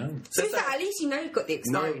 snap. So To be it's fair, like, at least you know you've got the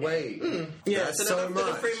No expiry date. way. yeah, That's so so then after much.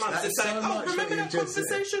 the 3 months, That's it's like, so oh, much remember what that you just said.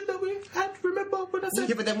 conversation that we had? Remember what I said?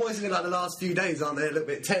 Yeah, but then what is it like the last few days? Aren't they a little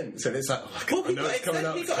bit tense? And it's like, oh, Well, he know got it's coming extended.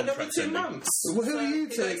 up, He got another contract's 2 ending. months. well, who So are you he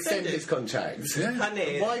got to extend extended. his contract?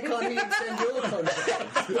 Honey, Why can't he extend your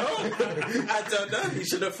contract? I don't know. He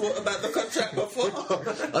should have thought about the contract before.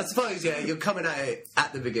 I suppose, yeah, you're coming at it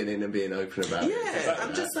at the beginning and being open about it. Yeah,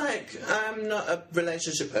 I'm just like, I'm not a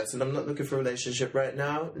relationship person. I'm not looking for a relationship right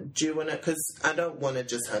now. Do you want to? Because I don't want to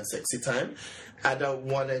just have sexy time. I don't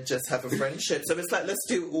want to just have a friendship. So it's like, let's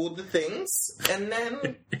do all the things and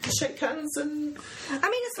then shake hands and... I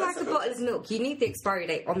mean, it's like a bottle of milk. You need the expiry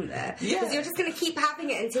date on there. Yeah. Because you're just going to keep having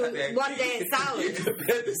it until one day it's sour. You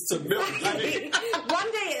compare this to milk, honey.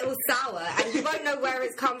 One day it will sour and you won't know where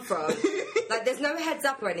it's come from. Like, there's no heads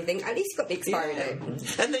up or anything. At least you've got the expiry date.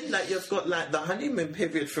 And then, like, you've got, like, the honeymoon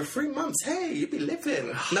period for 3 months. Hey, you be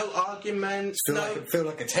living. No arguments, Feel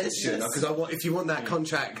like a tension because if you want that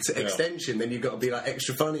contract extension, then you've got to be like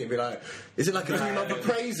extra funny and be like, is it like a 3-month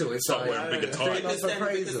appraisal? It's Like like wearing bigger ties. 3-month Because then I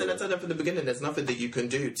appraisal. told them from the beginning, there's nothing that you can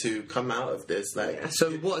do to come out of this. Like,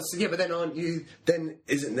 So what's but then aren't you? Then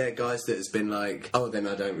isn't there guys that has been like, oh, then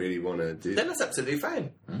I don't really want to do. then that's absolutely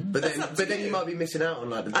fine. But That's up to then you you. might be missing out on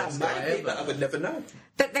like the I best guy might be, but I ever. would never know.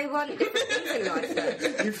 But they want different things in life,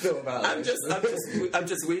 though. You've thought about I'm this.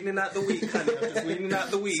 just weaning out the week, honey. I'm just weaning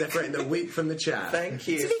out the week. Separating the wheat from the chaff. Thank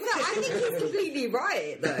To you. be fair, I think he's completely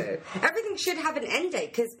right, though. Everything should have an end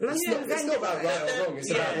date, because most Yeah, things It's end not about right. right or wrong.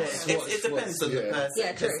 It's about It depends on the person.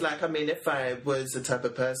 Yeah, true. It's like, I mean, if I was the type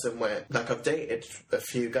of person where, like, I've dated a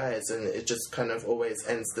few guys and it just kind of always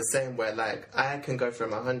ends the same, where, like, I can go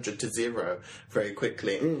from 100 to 0 very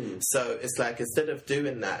quickly. So it's like, instead of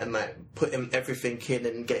doing that and, like, putting everything in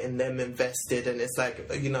and getting them invested, and it's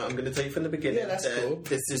like, you know, I'm going to tell you from the beginning, Yeah, that's that cool.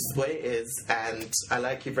 this is the way it is, and I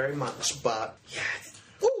like you very much, but, yeah.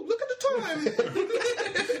 Oh, look at the time!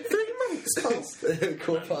 3 months past.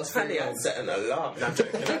 3 Honey, I months. set an alarm. No, I'm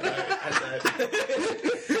joking. I'm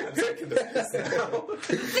taking the piss now.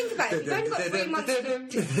 Think about it. If you've only got 3 months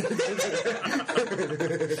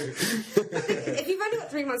if you've only got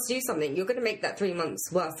 3 months to do something, you're going to make that 3 months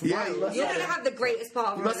worthwhile. Yeah, you must You're have- going to have the greatest part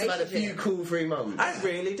of You a must have had a relationship. few cool 3 months. I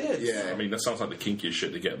really did. Yeah. I mean, that sounds like the kinkiest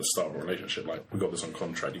shit to get at the start of a relationship. Like, we got this on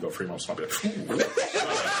contract, you got 3 months, I'll be like, ooh. But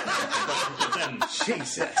then,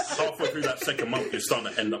 Jesus. halfway through that second month, you're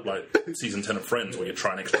starting to end up like season 10 of Friends, where you're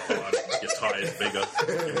trying extra hard, you're tired, bigger,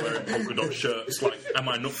 you're wearing polka dot shirts. Like, am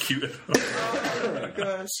I not cute? Oh my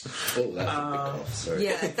gosh. Oh, that's a big cough. Sorry.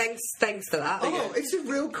 Yeah, thanks for that. Oh, it's a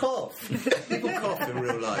real cough. People cough in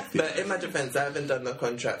real life. But in my defense, I haven't done the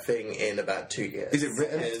contract thing in about 2 years. Is it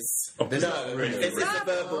written? No, it's a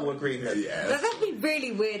verbal agreement. Yeah. Now, that'd be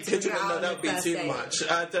really weird to Could you figure out know on that would the be first too date. much?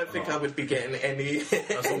 I don't think I would be getting any.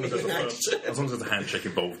 As long as there's action. as long as there's a handshake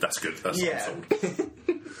involved, that's good. That's Yeah. sold.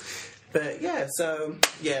 But yeah, so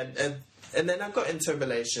yeah, And then I got into a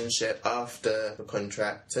relationship after the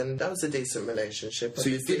contract, and that was a decent relationship. So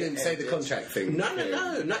you Obviously, didn't it say the ended. contract thing?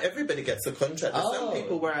 No. Not everybody gets a contract. There's some Oh.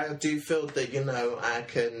 people where I do feel that, you know, I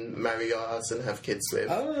can marry your ass and have kids with.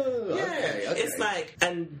 Oh, Yeah, okay. it's like,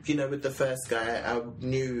 and you know, with the first guy, I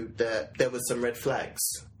knew that there was some red flags.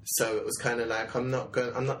 So it was kind of like, I'm not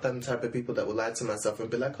them type of people that will lie to myself and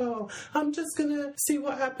be like, oh, I'm just gonna see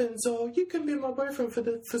what happens, or you can be my boyfriend for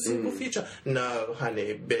the foreseeable future. No,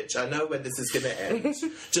 honey, bitch, I know when this is gonna end.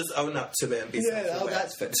 Just own up to it and be Yeah, self-aware.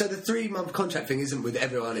 that's fair. So the 3-month contract thing isn't with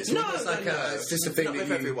everyone. It's almost like it's just a thing not that with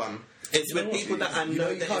you. everyone. It's with people that I know, You know,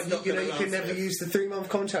 you that can't. it's not You gonna can last never with. use the 3-month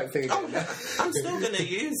contract thing again. Oh, I'm still going to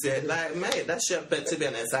use it. Like, mate, that's your... But to be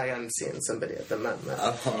honest, I am seeing somebody at the moment.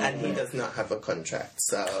 And he does not have a contract,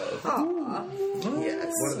 so...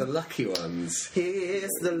 Yes. One of the lucky ones. He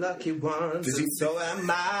is the lucky one, Does he- so am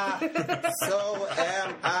I. So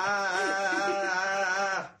am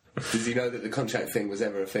I. Does he know that the contract thing was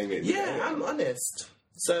ever a thing? Yeah, I'm honest.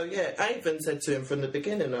 So, yeah, I even said to him from the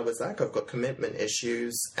beginning, I was like, I've got commitment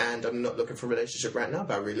issues and I'm not looking for a relationship right now,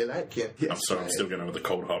 but I really like you. I'm sorry, I'm still going with the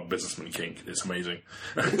cold hard businessman kink. It's amazing.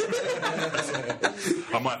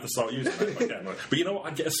 I might have to start using that if I can. But you know what?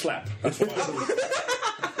 I'd get a slap. That's what I do.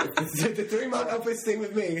 The 3-month office thing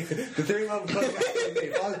with me, the 3-month contract thing with me.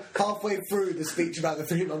 If I'm halfway through the speech about the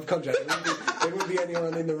 3-month contract, there wouldn't be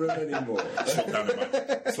anyone in the room anymore.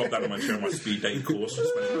 Slop down in my chair on my speed dating course.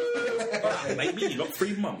 Maybe you got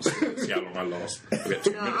 3 months. See how long I last. I get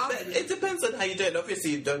 2 minutes. It depends on how you do it.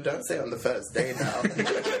 Obviously, you don't say it on the first day now.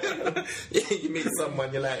 You meet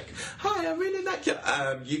someone, you're like, hi, I really like you.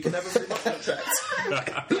 You can have a 3-month contract.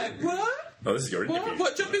 Like, what? Oh, this is your interview.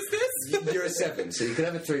 What job is this? You're a 7, so you can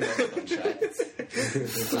have a 3-month contract.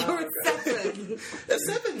 You're a 7. A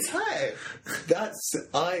 7's high.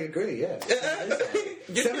 I agree, yeah.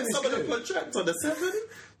 You 7 give is someone a good. contract on a 7?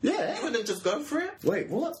 Yeah. You wouldn't just go for it? Wait,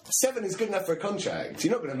 what? 7 is good enough for a contract.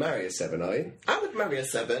 You're not going to marry a 7, are you? I would marry a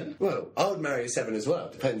 7. Well, I would marry a 7 as well.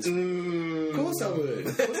 Depends. Of course I would.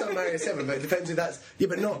 Of course I'd marry a 7, but it depends if that's... Yeah,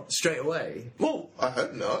 but not straight away. Well, I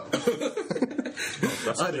hope not. I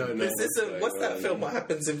don't know. What's that film, What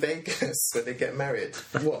Happens in Vegas, where they get married?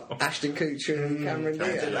 What? Ashton Kutcher and Cameron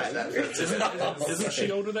Diaz? Like that. Isn't she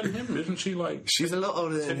older than him? Isn't she like... She's a lot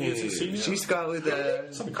older than 10 years him. his senior? She's got with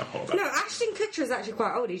Something kind of hot No, about it. Ashton Kutcher is actually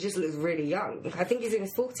quite old. He just looks really young. I think he's in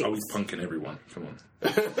his 40s. Oh, he's punking everyone. Come on.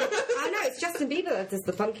 I know, it's Justin Bieber that does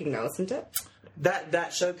the punking now, isn't it?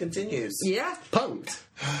 That show continues. Yeah. Punked.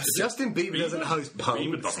 Justin Bieber doesn't host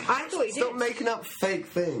Bieber Punked. doesn't. I thought he did. Stop making up fake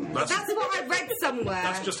things. That's what I read somewhere.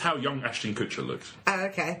 That's just how young Ashton Kutcher looks. Oh,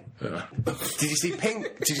 okay. Yeah. Did you see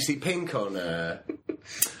Pink? Did you see Pink on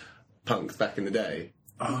Punked back in the day?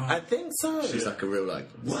 I think so. She's like a real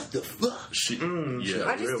what the fuck? Yeah.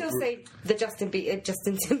 I just still say the Justin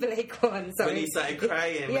Timberlake one. Sorry. When he started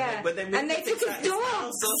crying. Yeah. But then And they took his at his dogs.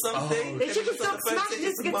 house or something. They took his dog, smashed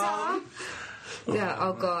his guitar. Yeah,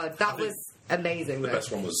 oh god, that was amazing. The Though.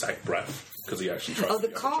 best one was Zach Braff, because he actually tried Oh, to the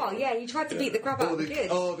get a car, job. yeah, he tried to beat the crap out of the kid.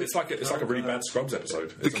 It's like a really bad Scrubs episode.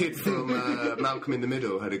 The kid from Malcolm in the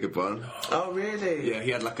Middle had a good one. Oh, really? Yeah, he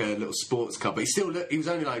had like a little sports car, but he was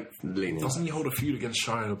only like leaning. Doesn't he hold a feud against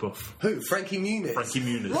Shia LaBeouf? Who? Frankie Muniz. Frankie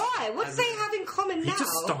Muniz. Why? What do they have in common He now?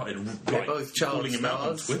 just started both child calling him out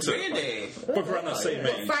on stars. Twitter. Really? Both around that same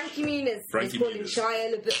age. Frankie Muniz Frankie is calling Muniz.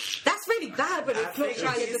 Shia LaBeouf. That's really bad when I it's not think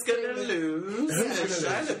Shia he's going to LaBeouf. lose.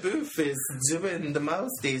 Shia LaBeouf is doing the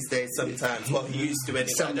most these days sometimes. Well, he used to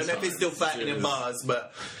anyway. I don't know if he's still fighting in Mars,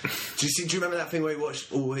 but... Do you remember that thing where he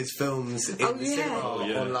watched all his films in Oh, the yeah. cinema Oh,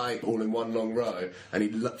 yeah. on like all in one long row, and he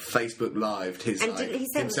Facebook lived his And didn't he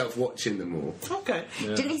say- himself watching them all. Okay.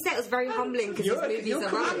 Didn't he say it was very humbling because his movies are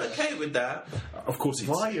I'm rubbish? okay with that. Of course, he's...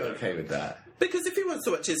 Why are you okay with that? Because if he wants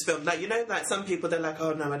to watch his film, like, you know, like some people, they're like,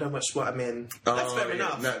 oh no, I don't watch what I'm in. That's Oh, fair yeah.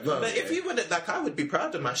 enough. No, well, but if yeah. you wanted, like, I would be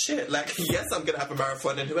proud of my shit. Like, yes, I'm going to have a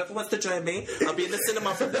marathon, and whoever wants to join me, I'll be in the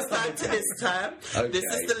cinema from this time to this time. Okay. This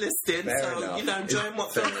is the listing, Fair so, enough. you know, join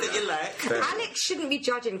what films that you like. Alex shouldn't be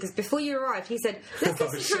judging because before you arrived, he said, "Let's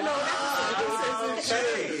listen to an old episode."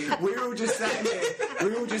 Okay. We're all just sat here.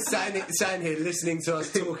 We're all just sat here listening to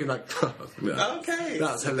us talking like. No. Okay.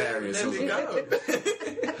 That was hilarious. There we wasn't go.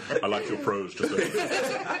 I like your prose. Just like,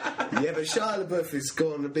 Yeah, but Shia LaBeouf has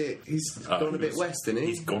gone a bit. He's gone a bit west, isn't he?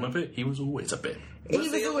 He's gone a bit. He was always a bit. He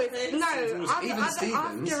was always Even Stevens, he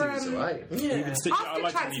was alright. Even Steve, I After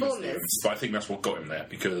like him even Transformers. Stevens, but I think that's what got him there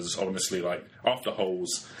because honestly, like after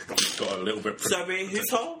Holes, he got a little bit. Sorry, who's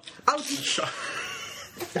home? Oh,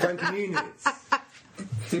 Frankie Muniz.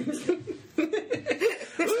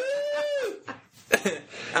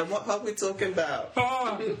 And what are we talking about?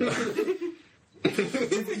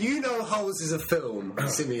 You know Holes is a film,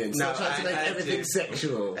 Simeon. So No, trying to make I everything do.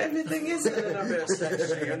 sexual. Everything is a little bit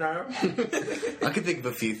sexy, you know? I can think of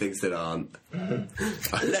a few things that aren't.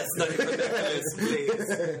 Let's not even put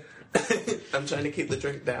the please. I'm trying to keep the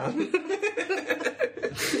drink down.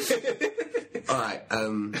 Alright,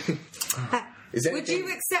 is there Would you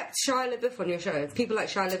accept Shia LaBeouf on your show? People like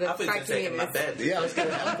Shia I LaBeouf, think Frank they're taking my Muniz. bed. Yeah, I was going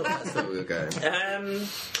to that's where we were going.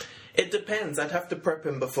 It depends. I'd have to prep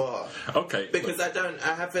him before. Okay. Because I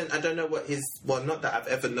don't know what he's, well, not that I've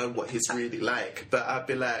ever known what he's really like, but I'd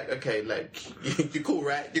be like, okay, like, you cool,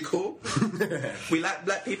 right? You cool? We like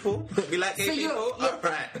black people? We like gay So you're- people? you're-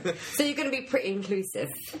 Alright. So you're going to be pretty inclusive.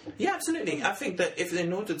 Yeah, absolutely. I think that if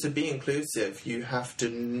in order to be inclusive, you have to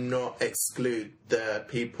not exclude the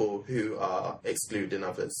people who are excluding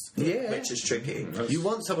others. Yeah. Which is tricky. You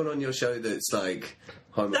want someone on your show that's like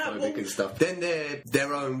homophobic and stuff. Then they're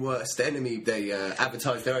their own worst enemy. They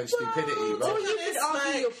advertise their own stupidity, Well, right? Or you it's could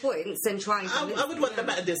argue like- your points and try and I convince would want them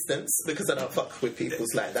at a distance because I don't fuck with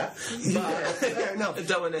peoples like that. Yeah, fair enough. I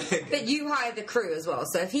don't want to. But you hire the crew as well,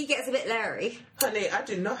 so if he gets a bit leery... Honey, I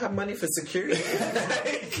do not have money for security. No,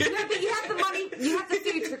 but you have the money, you have the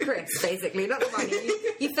food for Chris, basically, not the money.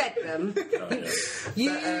 You fed them. You,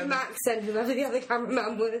 Max, and whoever the other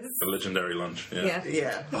cameraman was. The legendary lunch. Yeah.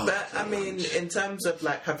 Yeah, but I mean, in terms of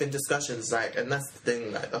like having discussions, like, and that's the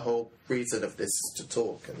thing, like the whole reason of this is to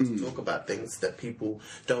talk and to talk about things that people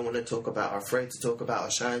don't want to talk about, are afraid to talk about,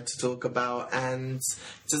 are shy to talk about, and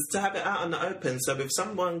just to have it out in the open. So if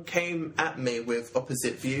someone came at me with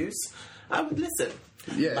opposite views, I would listen.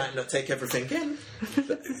 Yeah. Might not take everything in,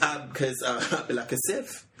 because I'd be like a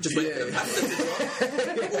sieve. Just waiting for the pasta to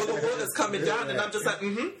drop. All the water's coming down, and I'm just like,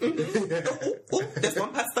 there's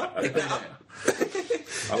one pasta. Pick that up.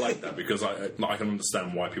 I like that because I can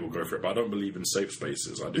understand why people go for it, but I don't believe in safe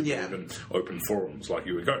spaces. I do Yeah. believe in open forums like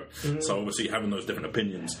you would go. So obviously having those different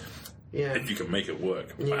opinions, Yeah. if you can make it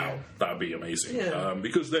work, wow, that'd be amazing. Yeah.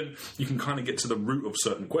 Because then you can kind of get to the root of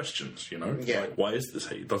certain questions, you know? Yeah. Like, why is this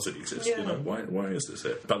hate? Does it exist? Yeah. You know, why is this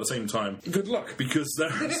it? But at the same time, good luck, because there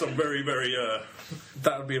are some very, very,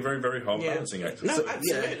 that would be a very, very hard balancing act. No, So-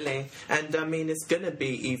 absolutely. And I mean, it's going to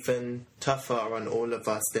be even tougher on all of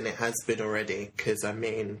us than it has been already, because I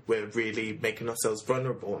mean, we're really making ourselves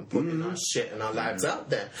vulnerable and putting our shit and our lives out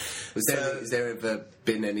there. Has there ever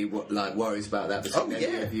been any like worries about that between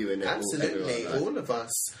any of you and absolutely, everyone, like? all of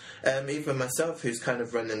us. Even myself, who's kind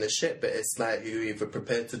of running the shit, but it's like you're either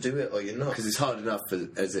prepared to do it or you're not. Because it's hard enough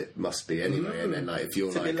as it must be anyway. And then like if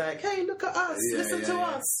you're To be like, hey, look at us, Yeah, listen yeah, to yeah.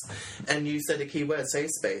 us. And you said a key word,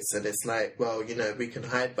 safe space, and it's like, well, you know, we can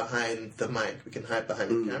hide behind the mic, we can hide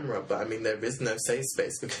behind the camera, but I mean, there is no safe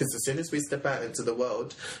space, because as soon as we step out into the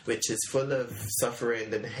world, which is full of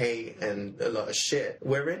suffering and hate and a lot of shit,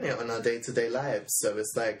 we're in it on our day-to-day lives. So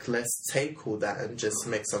it's like, let's take all that and just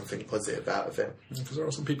make something positive out of it. Because there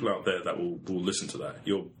are some people out there that will listen to that.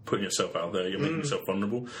 You're putting yourself out there, you're making yourself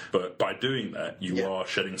vulnerable, but by doing that, you are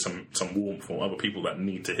shedding some warmth for other people that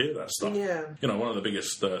need to hear that stuff. Yeah. You know, one of the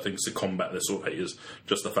biggest things to combat this sort of hate is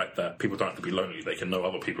just the fact that people don't have to be lonely. They can know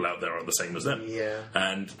other people out there are the same as them. Yeah.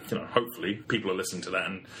 And, you know, hopefully people are listening to that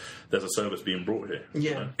and there's a service being brought here. Yeah.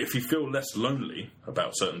 You know? If you feel less lonely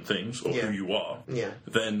about certain things or Yeah. who you are, Yeah.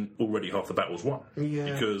 then already half the battle's won.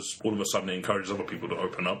 Yeah. Because all of a sudden it encourages other people to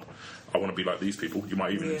open up. I want to be like these people. You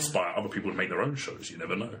might even Yeah. inspire other people to make their own shows. You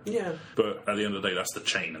never know. Yeah. But at the end of the day, that's the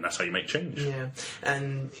chain, and that's how you make change. Yeah,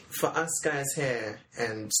 and for us guys here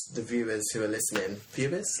and the viewers who are listening,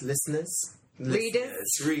 listeners,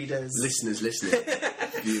 readers, listeners listening.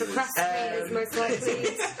 Viewers. Procrastinators, most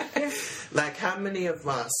likely. like how many of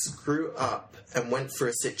us grew up and went through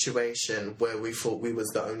a situation where we thought we was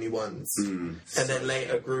the only ones, and then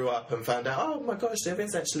later grew up and found out, oh my gosh, there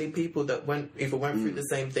is actually people that either went through the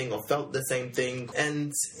same thing or felt the same thing.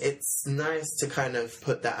 And it's nice to kind of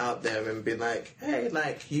put that out there and be like, hey,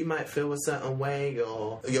 like, you might feel a certain way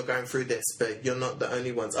or you're going through this, but you're not the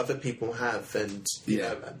only ones. Other people have. And you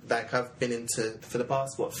know, like, I've been into, for the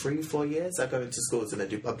past 3-4 years, I go into schools and I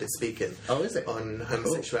do public speaking. Oh, is it? On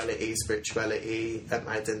homosexuality, spirituality, and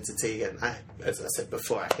identity. And I, as I said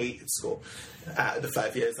before, I hated school. Out of the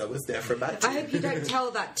 5 years I was there for about 2. I hope you don't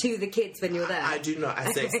tell that to the kids when you're there. I do not.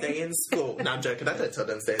 I say stay in school. No, I'm joking. I don't tell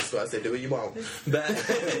them stay in school. I say do what you want. But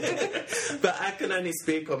but I can only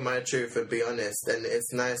speak on my truth and be honest. And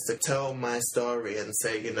it's nice to tell my story and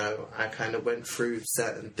say, you know, I kind of went through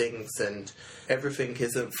certain things and everything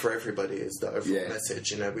isn't for everybody is the overall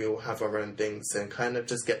message. You know, we all have our own things and kind of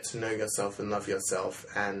just get to know yourself and love yourself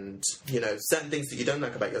and certain things that you don't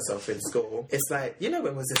like about yourself in school. It's like, when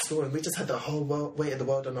we was in school and we just had the whole weight of the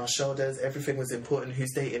world on our shoulders. Everything was important.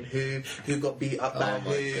 Who's dating who got beat up by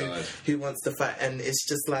who wants to fight. And it's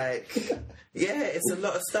just like, it's a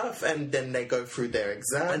lot of stuff. And then they go through their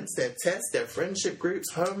exams, their tests, their friendship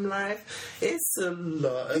groups, home life. It's a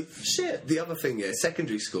lot of shit. The other thing,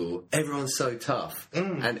 secondary school, everyone's so tough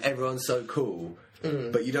and everyone's so cool.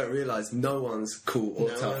 But you don't realise no one's cool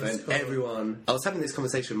or tough, and cool. Everyone... I was having this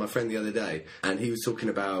conversation with my friend the other day, and he was talking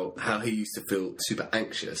about how he used to feel super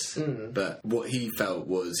anxious, but what he felt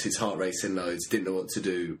was his heart racing loads, didn't know what to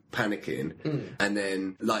do, panicking, and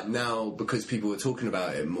then, like, now, because people were talking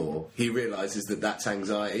about it more, he realises that that's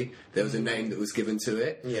anxiety. There was a name that was given to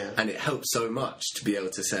it, and it helps so much to be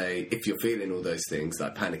able to say, if you're feeling all those things,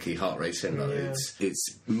 like panicky, heart racing loads,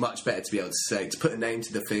 it's much better to be able to say, to put a name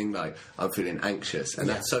to the thing, like, I'm feeling anxious. And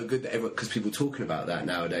that's so good that because people are talking about that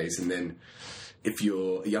nowadays, and then if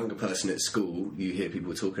you're a younger person at school, you hear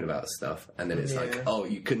people talking about stuff, and then it's like, oh,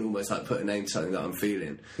 you can almost like put a name to something that I'm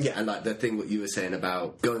feeling. And like the thing what you were saying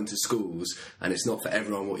about going to schools, and it's not for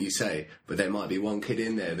everyone what you say, but there might be one kid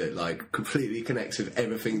in there that like completely connects with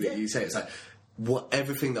everything that you say. It's like,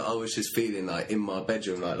 everything that I was just feeling like in my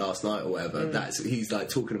bedroom like last night or whatever, he's like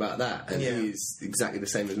talking about that, and he's exactly the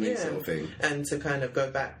same as me, sort of thing. And to kind of go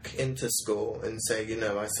back into school and say,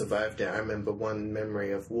 I survived it. I remember one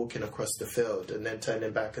memory of walking across the field and then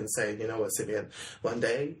turning back and saying, you know what, Simeon, one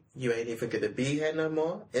day you ain't even gonna be here no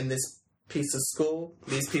more in this piece of school.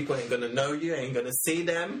 These people ain't gonna know you, ain't gonna see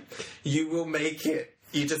them. You will make it.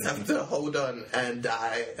 You just have to hold on, and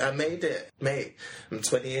I made it, mate. I'm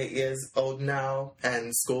 28 years old now,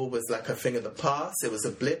 and school was like a thing of the past. It was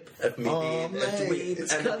a blip of me being a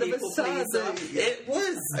dweeb and a people pleaser. It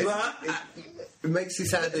was, but it makes you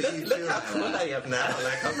sad that you look feel how cool I am now.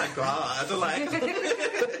 Like, oh my god, like.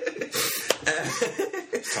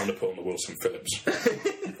 It's time to put on the Wilson Phillips.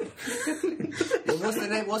 Well,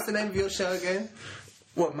 what's the name of your show again?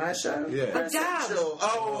 What, my show? Yeah.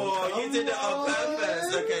 Oh, you did it on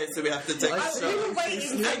purpose. Okay, so we have to take a shot. We were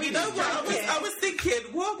waiting. And you know what? I was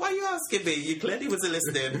thinking, what? Why are you asking me? You clearly wasn't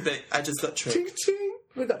listening, but I just got tricked. Ching, ching.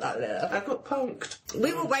 We got that later. I got punked.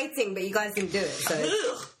 We were waiting, but you guys didn't do it, so...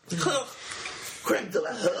 Creme de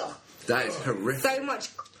la That is horrific. So much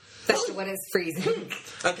better when it's freezing.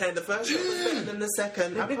 Okay, the first one was better than the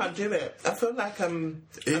second. I can't do it. I feel like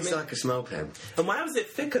It's like a smell pen. And why was it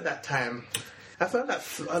thicker that time? I felt like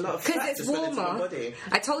a lot of fat Because it's just went into my warmer. body.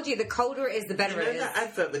 I told you, the colder it is, the better You know it is. that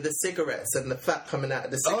advert with the cigarettes and the fat coming out of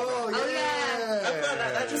the cigarette? Oh, yeah. I felt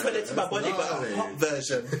like that just went into my body, but a hot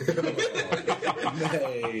version.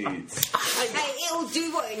 Hey, it'll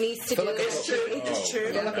do what it needs to do. It's true, it's true.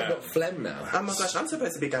 I feel like I've got phlegm now. Oh my gosh, I'm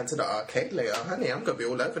supposed to be going to the arcade later, honey. I'm going to be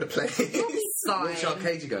all over the place. Fine. Which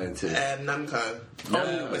arcade you going to? Namco.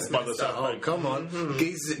 It's by the South Oh, Bank. come on.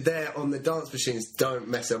 Geese there on the dance machines don't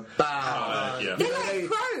mess about. Yeah. They're like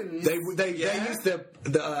pros. They use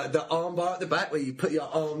the arm bar at the back where you put your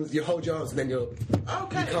arms, you hold your arms, and then you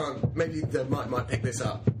can't. Maybe the mic might pick this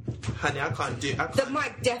up. Honey, I can't do. The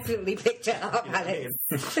mic definitely picked it up, Alex.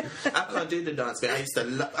 I can't do the dance bit. I used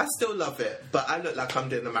to. I still love it, but I look like I'm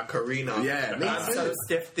doing the Macarena. Yeah, me I'm too. so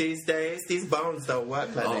stiff these days. These bones don't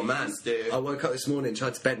work like they Man, used to. I woke up this morning,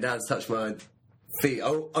 tried to bend down to touch my feet. I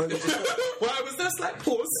only just. Why was that like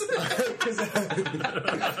pause? I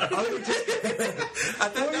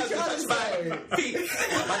think that's touch my feet.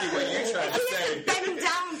 Honey, what are you trying to say? Bend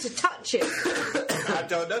down to touch it. I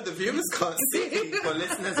don't know. The viewers can't see. For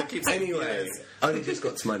listeners, it keeps Anyway, I only just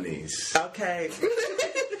got to my knees. Okay.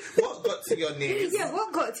 What got to your knees? Yeah,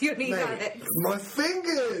 what got to your knees, Alex? My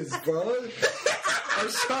fingers, bro. I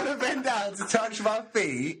was trying to bend down to touch my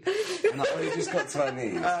feet, and I only just got to my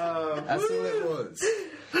knees. That's all it was.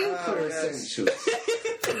 For essentials.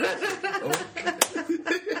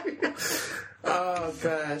 Oh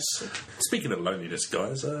gosh. Speaking of loneliness,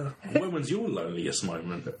 guys, when was your loneliest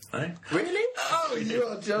moment? Eh? Really? Oh, you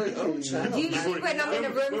are joking. Usually when I'm in a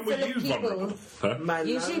room full of people. vulnerable? Huh?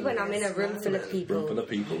 Usually when I'm in a room full of people. For the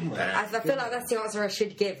people. I feel like that's the answer I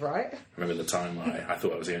should give, right? Remember the time I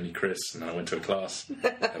thought I was the only Chris, and then I went to a class.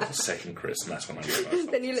 There was a second Chris, and that's when I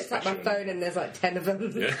realised. Then you looked at my phone and there's like 10 of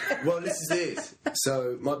them. Yeah. Well, this is it.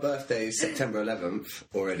 So, my birthday is September 11th.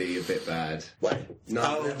 Already a bit bad. Why? No.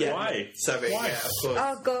 Oh, yeah. Why? Sorry. Why? Yeah, of course.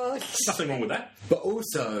 Oh, God. Nothing wrong with that. But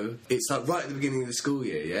also, it's like right at the beginning of the school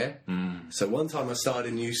year, yeah? So one time I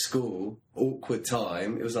started a new school, awkward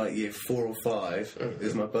time, it was like year 4 or 5, it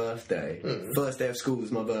was my birthday. First day of school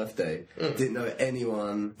was my birthday. Didn't know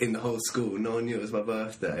anyone in the whole school, no one knew it was my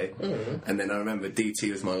birthday. And then I remember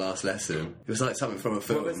DT was my last lesson. It was like something from a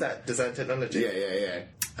film. What was that? Design technology? Yeah.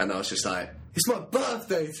 And I was just like, it's my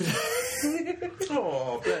birthday today.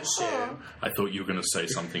 Oh, bless you. I thought you were going to say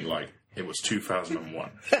something like, it was 2001.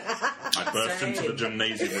 I burst into the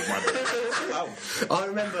gymnasium with my brother. I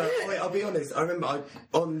remember, I'll be honest, on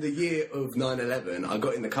the year of 9/11, I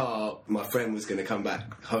got in the car, my friend was going to come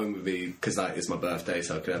back home with me, because like, it's my birthday,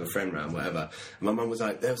 so I could have a friend round, whatever. And my mum was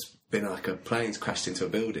like, there's been like a plane's crashed into a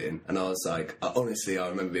building, and I was like, honestly, I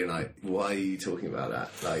remember being like, why are you talking about that?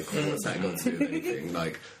 Like, what's that got to do with anything?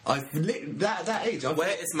 Like, that age,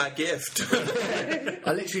 Where is my gift?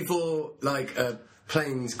 I literally thought, like,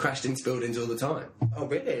 planes crashed into buildings all the time. Oh,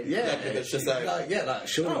 really? Yeah. Like, it's just like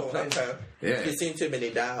sure. oh, okay. Yeah. You've seen too many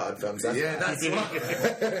Die Hard films. That's Yeah, that's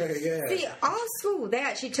right. Yeah. See, our school, they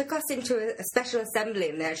actually took us into a special assembly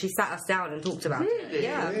and they actually sat us down and talked about it.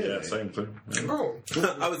 Yeah. Yeah, same thing. Yeah. Oh,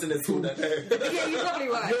 I was in a school that day. Yeah, you probably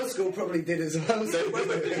were. Your school probably did as well. I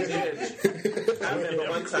remember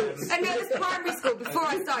one time. And no, it was primary school before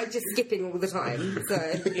I started just skipping all the time.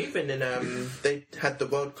 So. Even in they had the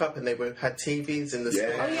World Cup and they had TVs in the school.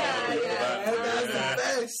 Oh yeah.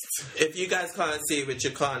 If you guys can't see, which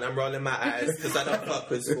you can't, I'm rolling my eyes because I don't fuck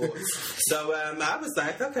with sports. So I was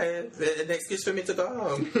like, okay, an excuse for me to go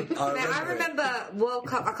home. I remember World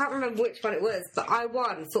Cup. I can't remember which one it was, but I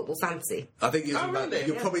won football fantasy. I think you're, really?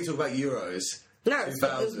 you're probably talking about Euros. No, it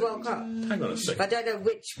was World Cup. Hang on a second. I don't know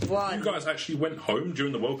which one. You guys actually went home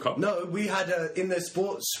during the World Cup? No, we had in the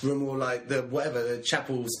sports room, or like the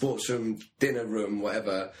chapel sports room, dinner room,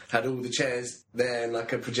 whatever, had all the chairs there and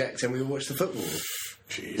like a projector, and we watched the football.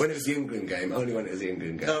 Jeez. When it was the England game, only when it was the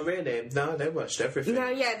England game. Oh, really? No, they watched everything. No,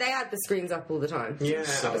 yeah, they had the screens up all the time. Yeah, I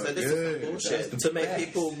So was like, this good. is bullshit. That's the To make best.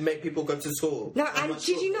 people go to school. No, and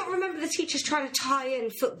did you not remember the teachers trying to tie in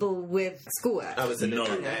football with schoolwork? I was in No,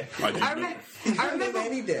 the day. I didn't. I remember.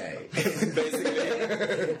 Any day. Basically.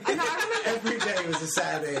 I remember. Every day was a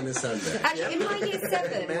Saturday and a Sunday. Actually, in my year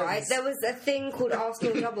 7, right, there was a thing called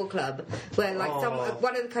Arsenal Double Club, where like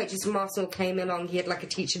one of the coaches from Arsenal came along. He had like a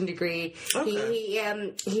teaching degree. Okay.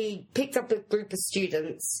 He picked up a group of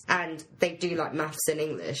students, and they do like maths and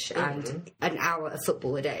English and an hour of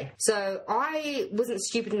football a day. So I wasn't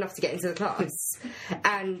stupid enough to get into the class,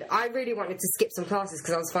 and I really wanted to skip some classes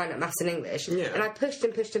because I was fine at maths and English. Yeah. And I pushed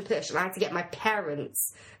and pushed and pushed, and I had to get my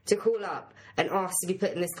parents to call up and ask to be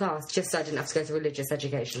put in this class just so I didn't have to go to religious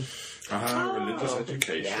education. Religious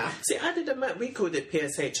education. Yeah. See, I did we called it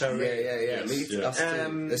PSHO. Yeah. Yes.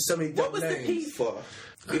 There's so many What was names. the P for?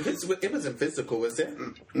 Because it wasn't physical, was it?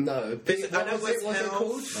 No. I know What's it health.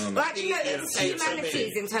 called? Well, actually, no, it's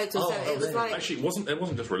humanities in total, so it was like... Actually, it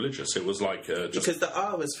wasn't just religious. It was like just Because the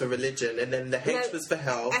R was for religion, and then the H No, was for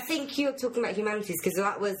health. I think you're talking about humanities, because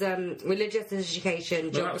that was religious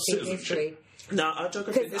education, that was geography, citizenship. history. No, our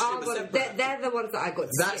geography and Because history was separate. they're the ones that I got to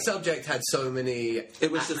That skip. subject had so many.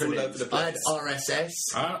 It was just all acronyms. over the I had place. RSS,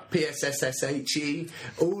 PSSSHE,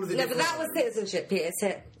 all of the. No, but different- that was citizenship,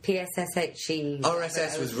 PSSHE.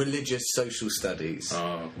 RSS was religious social studies.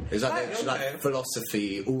 It was like, okay. like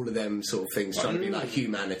philosophy, all of them sort of things, trying to be like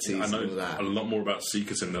humanities I and all know that. a lot more about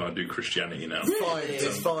Sikhism than I do Christianity now.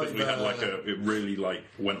 It's fine. Because we had like it really like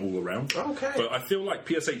went all around. Okay. But I feel like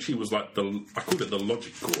PSHE was like I called it the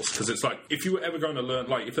logic course, because it's like if you were ever going to learn,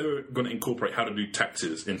 like if they were going to incorporate how to do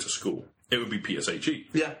taxes into school, it would be PSHE.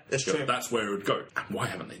 Yeah, that's So true. that's where it would go. And why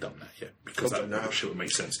haven't they done that yet? Because I that don't know. shit would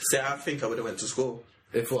make sense. See, I think I would have went to school.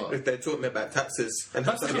 If what? If they taught me about taxes and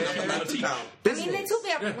That's how to the get thing, a bank that's account. I mean, they taught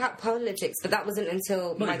me about politics, but that wasn't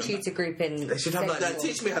until my even tutor group in... They should have, like, Like,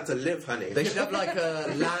 teach me how to live, honey. They should have like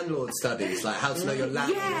landlord studies, like how to know your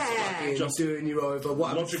landlord Yeah. fucking Just doing you over, what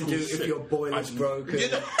happens to logical do if shit. your boiler's broken,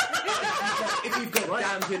 if you've got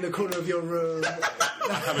damp in the corner of your room,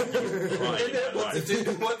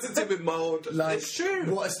 What to do with mould. like It's true.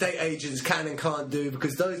 what estate agents can and can't do,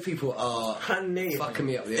 because those people are Honey. fucking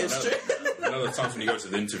me up the It's ass. true. One of the times when you go to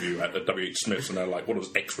the interview at the WH Smiths and they're like, what does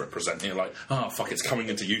X represent? And you're like, fuck, it's coming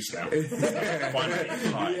into use now. Finally,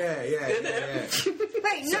 hi. Yeah.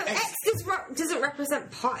 Wait, no, X doesn't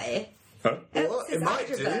represent pi. Huh? Well, it It's might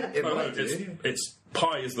do. algebra. It No, might it's, do. it's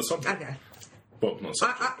pi is the subject. Okay. Well, not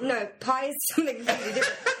subject. No, pi is something completely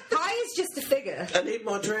different. Pi is just a figure. I need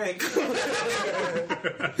more drink.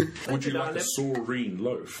 Would you like a saurine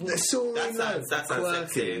loaf? That sounds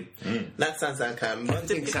sexy. That sounds like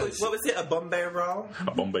what was it? A Bombay roll?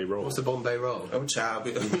 A Bombay roll. What's a Bombay roll? Oh, child.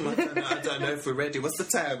 I don't know if we're ready. What's the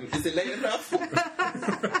time? Is it late enough?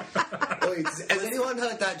 Oi, has anyone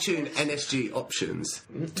heard that tune, NSG Options?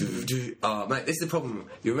 Oh, mate, this is the problem.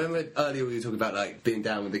 You remember earlier we were talking about, like, being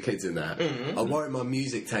down with the kids and that? I worry my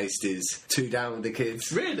music taste is too down with the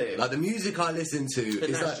kids. Really? Like, the music I listen to is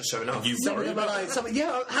that's like... just showing off. You Some of worry them are about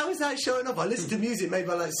like, how is that showing off? I listen to music made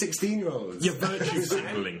by, like, 16-year-olds. your virtue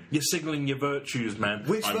signaling. You're signaling your virtues, man.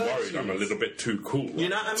 Which I'm worried virtues? I'm a little bit too cool. You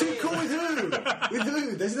know what I mean? Too cool with who? With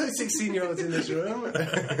who? There's no 16-year-olds in this room.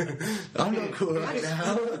 I'm not cool right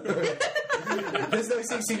now. There's no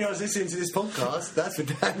 16-year-olds listening to this podcast. That's for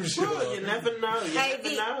damn sure. Well, you never know. You never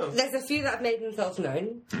know. There's a few that have made themselves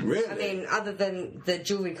known. Really? I mean, other than the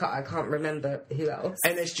jewellery cut, I can't remember who else.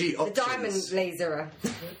 NSG The Options. diamond laserer.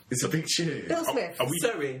 It's a big tune. Bill Smith. Are we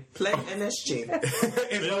Sorry, play NSG.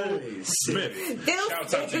 Bill Smith? Bill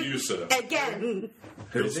Shout out to you, sir. Again.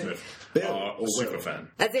 Bill Smith. Bill. Super fan.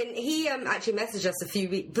 As in, he actually messaged us a few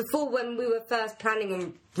weeks before when we were first planning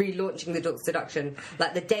on relaunching the Dorks Deduction,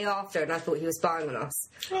 like the day after, and I thought he was spying on us.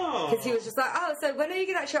 Oh. Because he was just like, oh, so when are you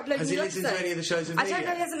going to actually upload Has new he listened to episodes? any of the shows with I me don't know,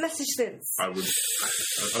 yet? he hasn't messaged since. I would.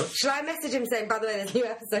 Should I message him saying, by the way, there's new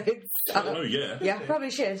episodes? Oh, yeah. Yeah, probably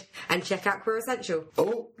should. And check out Queer Essential.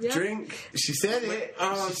 Oh, Yeah. drink. She said it.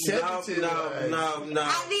 Oh, she said it to no.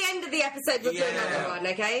 At the end of the episode, we'll do Yeah. another one,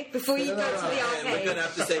 okay? Before you go to the Yeah, we're arcade. gonna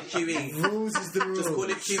have to say QE. Rules is the rules. Just call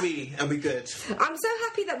it QE and we're good. I'm so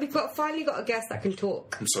happy that we've finally got a guest that can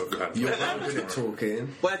talk. I'm so glad. You're well good at talking.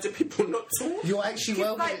 Why do people not talk? You're actually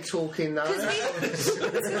well good like- at talking now. Because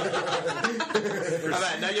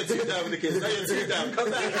Alright, now you're too down with the kids. Now you're too down. Come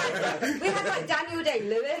back. we had like Daniel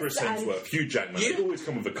Day-Lewis Chris and Hemsworth, Hugh Jackman. They always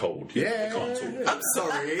come with a cold. Yeah. They can't talk. I'm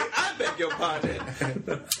sorry. I beg your pardon.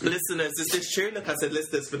 Listeners, is this true? Look, I said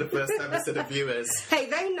listeners for the first time instead of viewers. hey,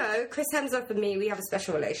 they know Chris Hemsworth and me, we have a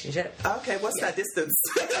special relationship. Okay, what's that distance?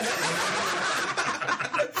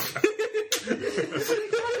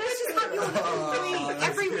 Let's just have your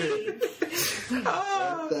every week.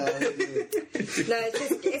 Oh. No,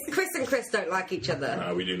 it's Chris and Chris don't like each other.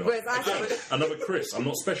 No, we do not. Whereas I think Another Chris. I'm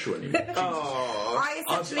not special anymore. Oh. I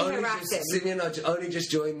essentially harassed him. Simeon, I only just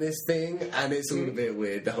joined this thing, and it's all a bit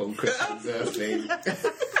weird, the whole Christmas thing.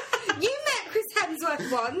 You met Chris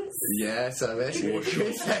Hemsworth once. Yes, I met Chris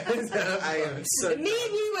Hemsworth. I am so... Me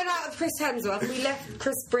and you went out with Chris Hemsworth. We left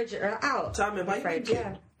Chris Bridger out. Tommy, why I'm afraid, you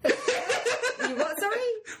yeah. You what, sorry?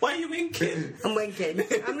 Why are you winking? I'm winking.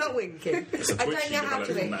 I'm not winking. I Twitch don't know how to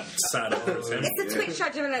from wink. that sad Chris Hemsworth. It's a twitch I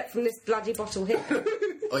developed from this bloody bottle here.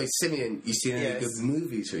 Oi, Simeon, you seen any Yes. good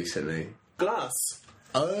movies recently? Glass.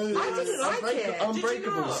 Oh, I didn't like it. Unbreakable Did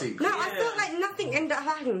you not? Secret. No, I felt like nothing ended up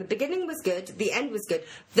happening. The beginning was good, the end was good.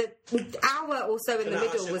 The hour or so in Can the I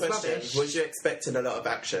ask middle you a was question? rubbish. Was you expecting a lot of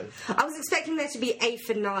action? I was expecting there to be a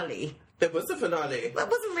finale. There was a finale. Well,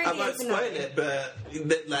 it wasn't really I won't a finale. spoil it,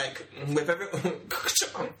 but like with every...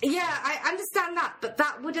 Yeah, I understand that, but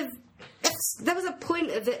that would have... There was a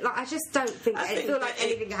point of it, like, I just don't think... I I think feel that like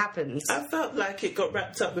anything happened. I felt like it got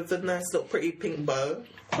wrapped up with a nice little pretty pink bow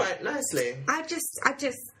quite nicely. I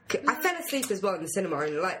fell asleep as well in the cinema,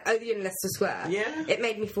 and like, oh, the universe to swear. Yeah. It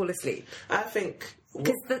made me fall asleep. I think...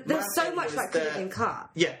 Because my there's so thing much was that could have been cut.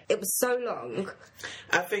 Yeah. It was so long.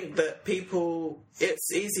 I think that people...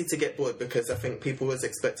 It's easy to get bored because I think people was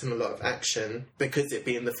expecting a lot of action because it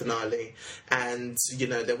being the finale. And, you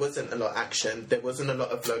know, there wasn't a lot of action. There wasn't a lot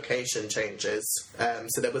of location changes.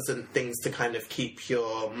 So there wasn't things to kind of keep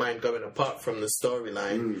your mind going apart from the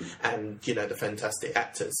storyline and, you know, the fantastic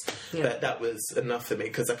actors. Yeah. But that was enough for me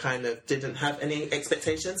because I kind of didn't have any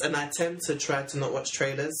expectations. And I tend to try to not watch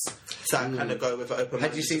trailers. So I kind of go with an open mind.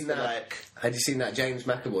 Had you seen just to, that? like... Had you seen that James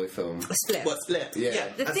McAvoy film? Split. What, Split? Yeah.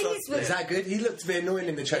 The I thing saw is Split. Is that good? He looked a bit annoying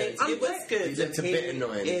in the trailer. It was good. He looked a bit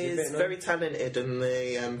annoying. He Is he a bit is annoying? very talented in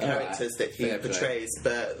the characters that he Fair play. portrays,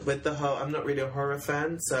 but with the whole, I'm not really a horror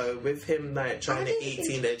fan, so with him like trying to didn't eat think-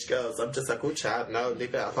 teenage girls, I'm just like, oh child, no,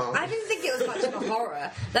 leave it at home. I didn't think it was much of a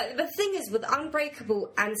horror. Like, the thing is, with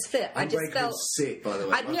Unbreakable and Split, I just felt... Unbreakable's sick, by the way.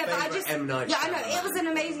 My but I favourite just... M. Night Yeah, I know, Shyamalan. it was an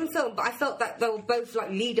amazing film, but I felt that they were both, like,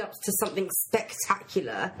 lead-ups to something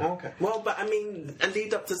spectacular. Okay. Well, but I mean, a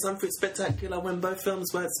lead up to something spectacular when both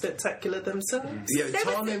films weren't spectacular themselves. Yeah, There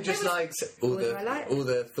was- Tarnum just there was- liked all What do I like?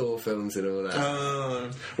 the Thor films and all that.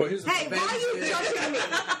 Well, here's Hey, why are you judging me?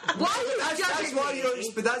 Why are you That's judging why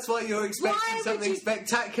me? but that's why you're expecting Why would something you-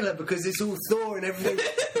 spectacular because it's all Thor and everything.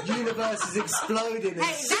 Universe is exploding. And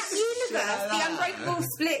Hey, that universe, the unbreakable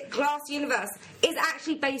split glass universe, is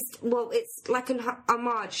actually based. Well, it's like an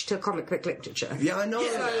homage to comic book literature. Yeah, I know.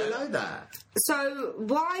 I know that. So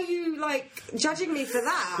why are you like judging me for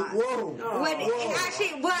that? Whoa! When it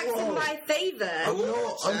actually works in my favour. I'm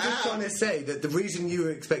not. I'm just trying to say that the reason you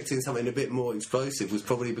were expecting something a bit more explosive was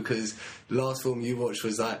probably because last film you watched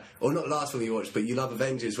was like, or not last film you watched, but you love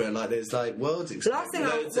Avengers, where like there's like worlds exploding. Last thing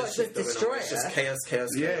I watched was Destroyer. It's just chaos.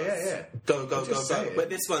 Yeah. Go. But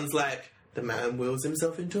this one's like, the man wheels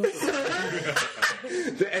himself into a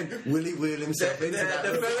And will he wheel himself into that?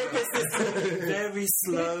 The therapist is very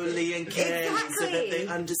slowly and caring so that they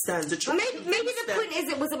understand. Well, maybe the point is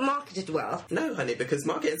it wasn't marketed well. No, honey, because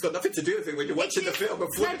marketing's got nothing to do with it when you're watching the film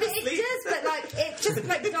before no, you but sleep. it does, but like it just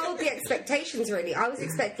like dulled the expectations. Really, I was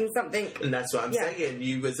expecting something, and that's what I'm saying.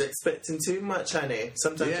 You was expecting too much, honey.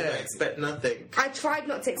 Sometimes you don't expect nothing. I tried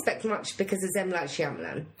not to expect much because of M. Night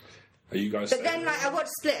Shyamalan. Are you guys? But then, like, I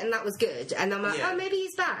watched Split and that was good, and I'm like, oh, maybe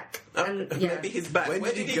he's back. And Maybe he's back. Where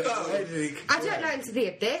did he go? I don't know, Into the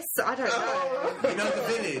Abyss. I don't know. You know,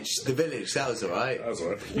 The Village. That was alright. That was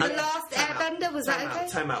alright. The Last Airbender, was that okay?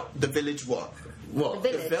 Time out. The Village what? What? The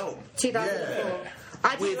Village. The film. 2004.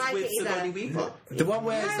 I didn't like with it either. Sigourney Weaver. The one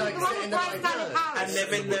where it's like the one set in with the Bryce Dallas And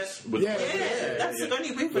they're in the... Yeah. That's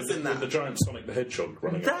Sigourney Weaver's in With the that. giant Sonic the Hedgehog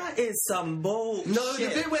running. That is some bullshit. No, the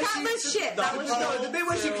bit where That was shit. That was the bit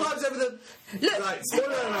where she climbs over the... Look. Like, spoiler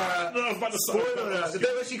alert. No, I was about to say. Spoiler alert. The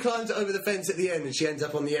bit where she climbs over the fence at the end and she ends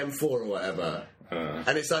up on the M4 or whatever.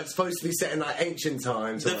 And it's like supposed to be set in like ancient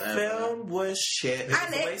times or The whatever. film was shit. It was a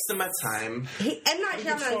Alex. waste of my time. M. Night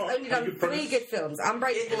Shyamalan's only done 3 good films. It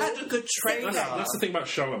Unbreakable. had a good trailer. That's the thing about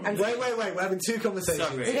Shyamalan. Wait, we're having two conversations.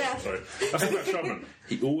 Sorry. Yeah. Sorry. That's the thing about Shyamalan.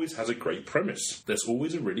 He always has a great premise. There's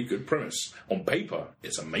always a really good premise. On paper,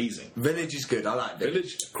 it's amazing. Village is good, I like Village.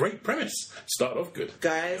 Village, great premise. Start off good.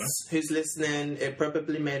 Guys who's listening, it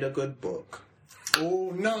probably made a good book.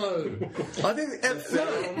 Oh no! I think The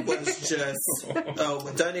film was just...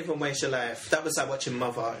 Oh, don't even waste your life. That was like watching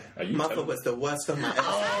Mother. Are you Mother telling- was the worst film I ever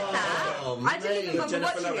Oh, I didn't even bother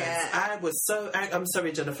Jennifer watching Lawrence. it. I was so... I'm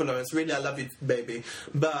sorry, Jennifer Lawrence. Really, I love you, baby.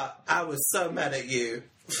 But I was so mad at you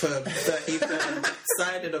for even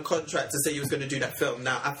signing a contract to say you was going to do that film.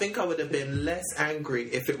 Now, I think I would have been less angry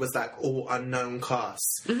if it was like all unknown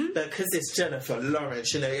cast. Because it's Jennifer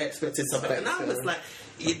Lawrence, you know, you expected something. And I was like...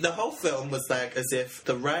 The whole film was like as if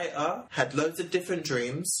the writer had loads of different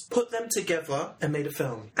dreams, put them together, and made a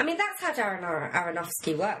film. I mean, that's how Darren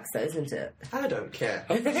Aronofsky works, though, isn't it? I don't care.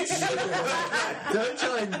 Don't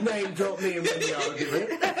try and name drop me and win the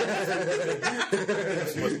argument.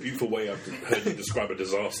 That's the most beautiful way I've heard you describe a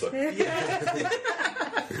disaster.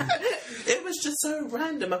 It was just so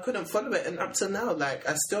random. I couldn't follow it, and up to now, like,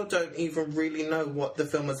 I still don't even really know what the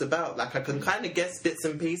film was about. Like, I can kind of guess bits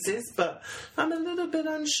and pieces, but I'm a little bit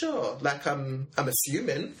unsure. Like, I'm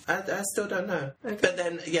assuming. I still don't know. Okay. But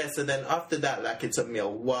then, so then after that, like, it took me a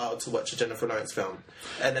while to watch a Jennifer Lawrence film.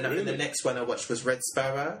 And then I think the next one I watched was Red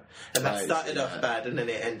Sparrow, and that started off bad, and then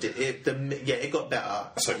it ended. It got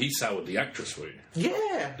better. So he soured the actress for you?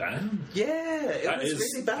 Yeah. Damn. Yeah, it was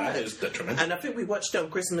really bad. That is detrimental. And I think we watched it on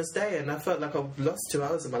Christmas Day, and I felt like I lost 2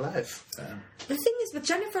 hours of my life. Damn. The thing is with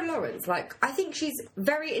Jennifer Lawrence, like, I think she's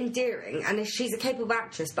very endearing and she's a capable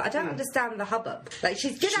actress, but I don't understand the hubbub. Like,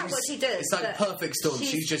 she's good at what she does. It's like perfect storm.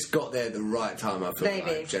 She's just got there at the right time, I feel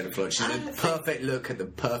like, Jennifer Lawrence. She's a perfect look at the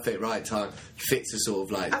perfect right time. Fits a sort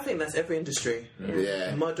of like... I think that's every industry.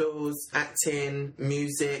 Yeah. Models, acting,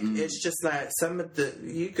 music. It's just like some of the...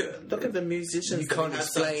 Look at the musicians. You can't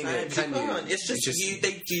explain it, can you? It's just you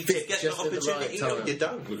fit get just the at the right opportunity time. and you're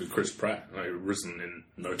done. Look at Chris Pratt, risen in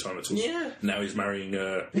no time at all. Yeah. Now he's marrying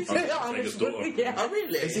Schwarzenegger's daughter. Yeah. Oh,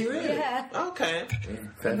 really? Is he really? Yeah. Okay.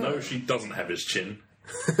 No, she doesn't have his chin.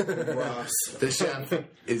 Ross. The chef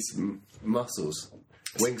is muscles.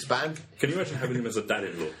 Wingspan. Can you imagine having him as a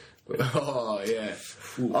dad-in-law? Oh yeah,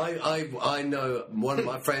 I know one of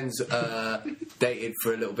my friends dated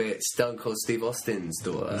for a little bit Stone Cold Steve Austin's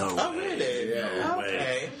daughter. Oh, really? Yeah.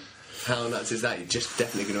 Okay. How nuts is that? You're just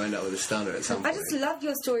definitely going to end up with a stunner at some I point. just love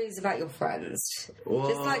your stories about your friends. Whoa.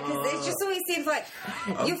 Just like, because it just always seems like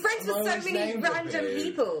you're friends with so many random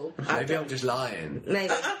people. Maybe I'm just lying.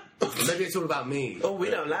 Maybe. Maybe it's all about me. Oh, we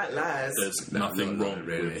don't like lies. There's No, nothing not wrong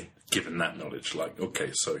really. with giving that knowledge. Like,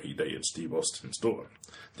 okay, so he dated Steve Austin's daughter.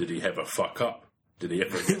 Did he ever fuck up? Did he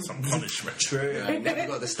ever get some punishment? True. He never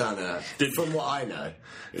got the stunner. From what I know,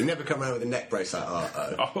 he never come around with a neck brace like,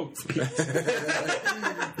 Oh,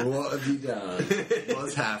 what have you done?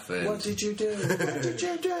 What's happened? What did you do? What did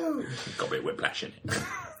you do? got a bit of whiplash in it.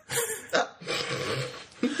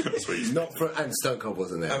 That's what he's Not for, and Stone Cold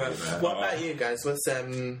wasn't there. What about you guys? What's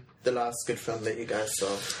the last good film that you guys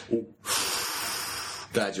saw?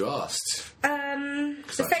 Glad you asked.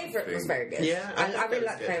 The Favourite was very good. Yeah, I really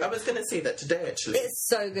like The I Favourite. was going to see that today, actually. It's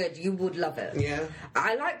so good. You would love it. Yeah.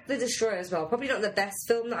 I like The Destroyer as well. Probably not the best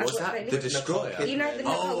film that What's I've watched that? lately. The Destroyer? You know the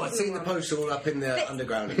Nicole Oh, I've seen the Kidman poster all up in the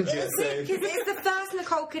underground. Because it's the first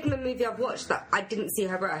Nicole Kidman movie I've watched that I didn't see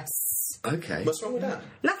her breasts. Okay. What's wrong with that?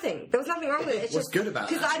 Nothing. There was nothing wrong with it. It's What's just good about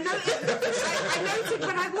because that? I noticed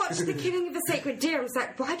when I watched The Killing of a Sacred Deer, I was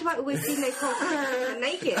like, why do I always see Nicole Kidman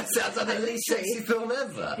naked? That sounds like the least sexy film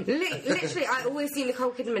ever. Literally, I always see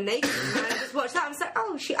Nicole Kidman naked, and I just watched that. I was like,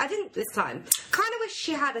 oh, I didn't this time. Kind of wish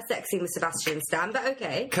she had a sexy Miss Sebastian stan, but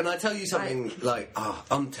okay. Can I tell you something?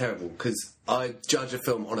 I'm terrible because I judge a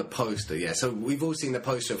film on a poster. Yeah, so we've all seen the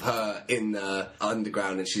poster of her in the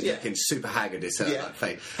underground, and she's looking super haggard. It's her like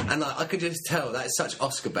face, and I could just tell that's such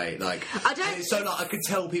Oscar bait. Like, I don't. So I could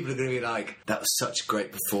tell people are going to be like, that was such a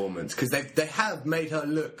great performance because they have made her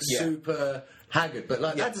look super haggard, but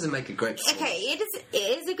that doesn't make a great performance. Okay, it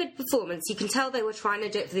is a good performance. You can tell they were trying to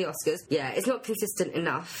do it for the Oscars. Yeah, it's not consistent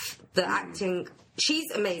enough. The acting,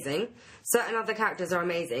 she's amazing. Certain other characters are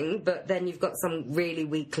amazing, but then you've got some really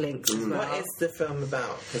weak links as well. What is the film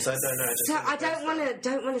about? Because I don't know. So I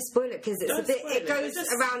don't want to spoil it because it's a bit. It goes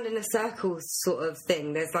around in a circle sort of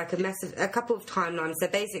thing. There's like a couple of timelines. So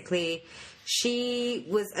basically, she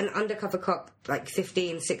was an undercover cop like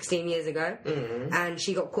 15, 16 years ago, and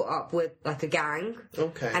she got caught up with like a gang.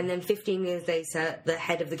 Okay. And then 15 years later, the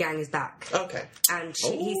head of the gang is back. Okay. And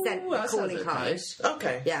he sent a calling card.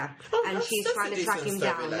 Okay. Yeah. Oh, and she's that's trying a to track him decent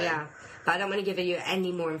down. storyline. Yeah. But I don't want to give you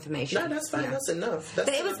any more information. No, that's fine. Yeah. That's enough. That's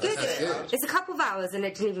But it was enough. good. It's a couple of hours and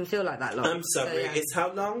it didn't even feel like that long. I'm sorry. So, yeah. It's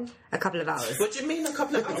how long? A couple of hours. What do you mean a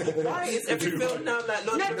couple of hours? Why is every film now like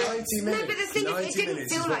Lord of the Rings? 90 minutes. No, but the thing is, it 90 didn't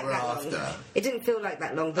minutes feel is like what that we're long. after. It didn't feel like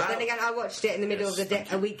that long. But then again, I watched it in the middle of the day,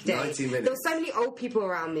 a weekday. 90 minutes. There were so many old people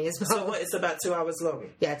around me as well. So what? It's about 2 hours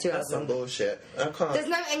long. Yeah, 2 hours That's some long. bullshit. I can't. There's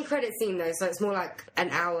no end credit scene though, so it's more like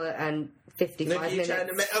an hour and 55 Maybe you're minutes. trying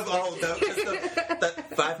to make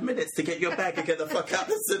that 5 minutes to get your bag and get the fuck out of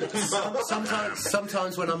the cinema.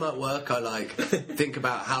 Sometimes when I'm at work, I like think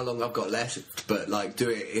about how long I've got left, but like do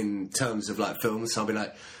it in terms of like films. So I'll be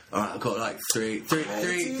like, all right, I've got like three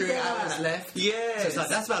hours left. Yeah. So it's like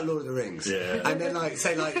that's about Lord of the Rings. Yeah. And then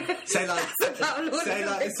say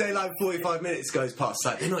 45 minutes goes past.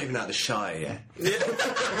 Like they're not even out of the Shire yet. Yeah.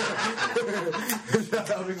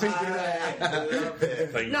 I'll be thinking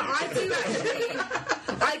Thank No, you.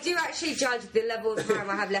 I do actually judge the level of time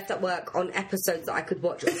I have left at work on episodes that I could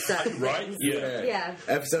watch on certain Right? things. Yeah. Yeah.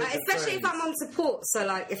 Episodes of especially if Friends. I'm on support. So,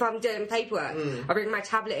 like, if I'm doing paperwork, I bring my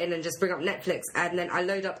tablet in and just bring up Netflix, and then I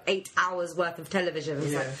load up 8 hours worth of television.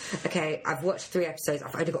 It's like, okay, I've watched 3 episodes.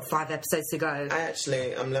 I've only got 5 episodes to go.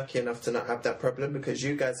 I'm lucky enough to not have that problem because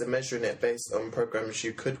you guys are measuring it based on programs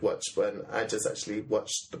you could watch when I just actually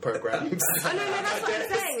watched the programs. Oh, no, that's what I'm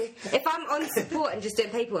saying. If I'm on support and just doing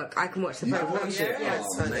paperwork, I can watch the program. Yes,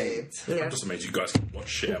 honey. Yeah. I'm just amazed you guys can watch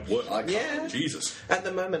shit at work. Yeah. Jesus. At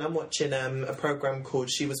the moment, I'm watching a program called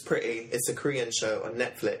She Was Pretty. It's a Korean show on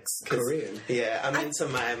Netflix. Korean? Yeah, I'm into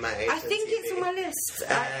my I think TV. it's on my list.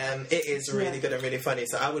 It is really good and really funny.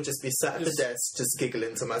 So I would just be sat at the desk, just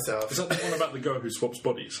giggling to myself. Is that the one about the girl who swaps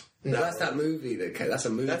bodies? No, that's that movie. That's a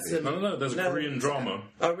movie. No. There's a Korean drama.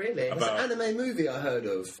 Oh, really? It's an anime movie I heard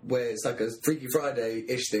of where it's like a Freaky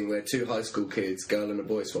Friday-ish thing where 2 high school kids, girl and a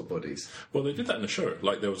boy, swap bodies. Well, they did that in the show.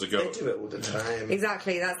 Like, there was a girl. They do it all the time.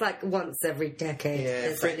 Exactly, that's like once every decade. Yeah,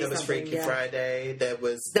 There's there really was something, Freaky Friday. There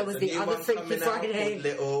was the new other one Freaky coming out Friday. called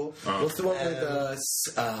Little. What's the one with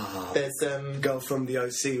There's girl from the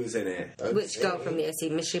OC was in it? Which girl from the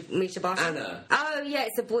OC? Misha Barton? Anna. Oh, yeah,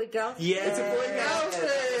 it's a boy girl. yeah, It's a boy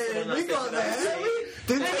girl. We got there.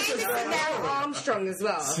 Didn't And take it's us very Nell long. Armstrong as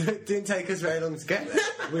well. Didn't take us very long to get there.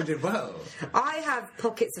 We did well. I have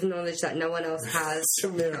pockets of knowledge that no one else has.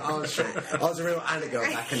 Samira Armstrong. I was a real Anna girl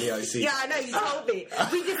back in the OC. Yeah, I know, you told me.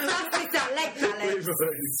 We discussed this at length, We've Alex.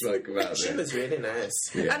 already spoke about She it. was really nice.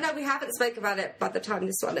 Yeah. Oh, no, we haven't spoke about it by the time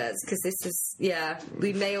this one is, because this is,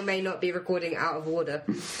 we may or may not be recording out of order.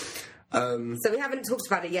 So we haven't talked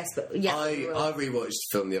about it, but yes. we will. I rewatched the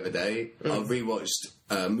film the other day. I rewatched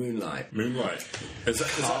Moonlight. Moonlight. Is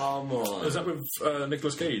Come on. that with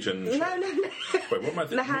Nicolas Cage and... No. Wait, what am I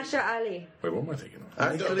thinking? Mahershala Ali. Wait, what am I thinking of?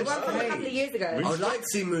 I don't The one from a Cage. couple of years ago. I would like to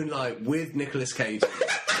see Moonlight with Nicolas Cage. To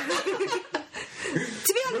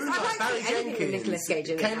be honest, I like Barry see anything with Jenkins Nicolas Cage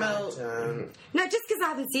in it came now. out. No, just because I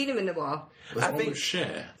haven't seen him in a while. I think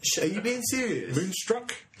Cher. Are you being serious?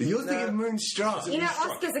 Moonstruck. You're thinking Moonstruck. You know,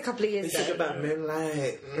 Oscars a couple of years It's just ago. about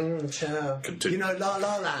Moonlight. Ciao. Continue. You know, La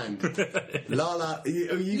La Land. La La.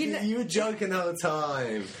 You were joking the whole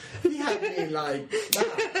time. You had me like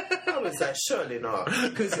that. I was like, surely not.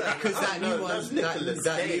 Because that new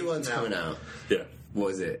one's now. coming out. Yeah.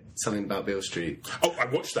 What is it? Something about Beale Street. Oh, I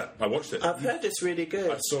watched that. I've heard it's really good.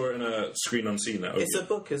 I saw it in a screen unseen. It's a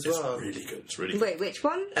book as well. It's really good. It's really good. Wait, which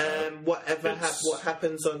one? What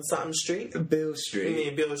happens on Sutton Street? Beale Street. You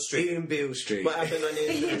mean Beale Street? Ian Beale Street. What happened on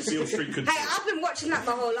Ian Beale Street could. Hey, I've been watching that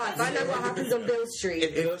my whole life. I know what happens on Beale Street.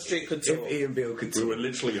 If Beale Street could talk. If Ian Beale could We talk. were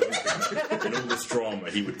literally hoping in all this drama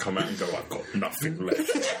he would come out and go, "I've got nothing left."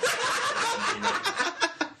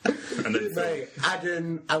 And then Mate,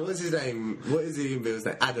 Adam, what's his name? What is Ian Beale's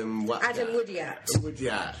name? Adam what? Adam Woodyard.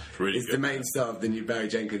 Woodyard. Really Is good, the main man. star of the new Barry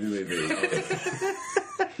Jenkins movie.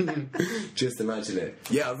 Just imagine it.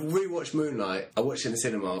 Yeah, I've rewatched Moonlight. I watched it in the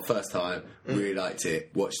cinema first time, really liked it.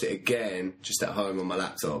 Watched it again, just at home on my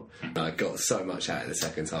laptop. I got so much out of it the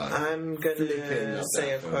second time. I'm going Flipping to love say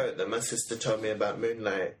that a film. quote that my sister told me about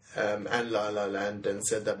Moonlight and La La Land and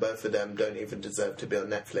said that both of them don't even deserve to be on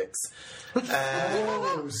Netflix.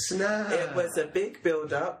 Oh, snap. It was a big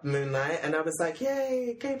build-up, Moonlight, and I was like,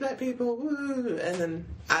 yay, gay black people, woo! And then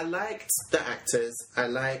I liked the actors, I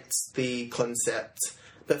liked the concept,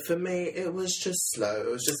 but for me, it was just slow.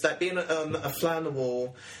 It was just like being a fly on the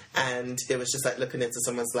wall, and it was just like looking into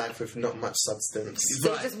someone's life with not much substance.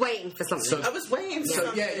 So you're just waiting for something. I was waiting for So,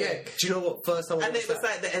 something. yeah. Do you know what? First time I And watched it was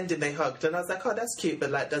that- like the ending, they hugged, and I was like, "Oh, that's cute."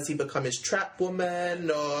 But like, does he become his trap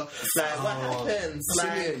woman, or like, what happens?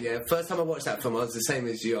 Simeon, Like, yeah. First time I watched that film, I was the same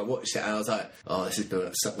as you. I watched it and I was like, "Oh, this is built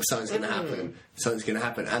up. Something's going to happen. Something's going to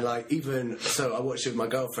happen." And like, even so, I watched it with my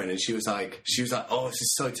girlfriend, and she was like, "Oh, this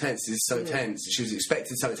is so tense. This is so tense." She was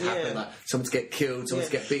expecting something to happen, Yeah. like someone to get killed, someone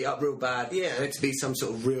to Yeah. get beat up real bad. Yeah. There to be some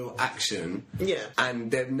sort of real action. Yeah. And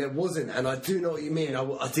then there wasn't. And I do know what you mean.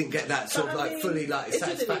 I didn't get that sort of But I like mean, fully like it didn't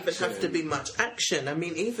even satisfaction. have to be much action. I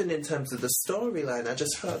mean, even in terms of the storyline, I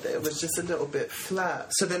just felt that it was just a little bit flat.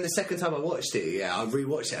 So then the second time I watched it, yeah, I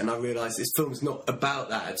rewatched it and I realised this film's not about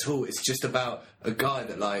that at all. It's just about a guy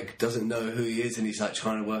that like doesn't know who he is and he's like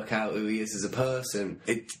trying to work out who he is as a person.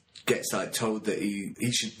 It gets like told that he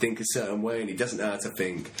should think a certain way and he doesn't know how to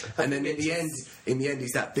think. And then in the end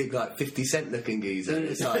he's that big like 50 Cent looking geezer. And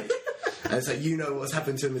it's like and it's like, you know what's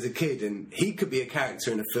happened to him as a kid, and he could be a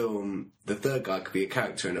character in a film. The third guy could be a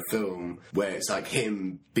character in a film where it's like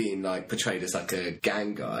him being like portrayed as like a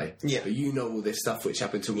gang guy. Yeah. But you know all this stuff which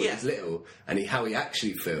happened to him when he was little, and how he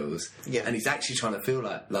actually feels. Yeah. And he's actually trying to feel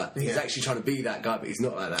like he's actually trying to be that guy, but he's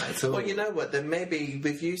not like that at all. Well, you know what? Then maybe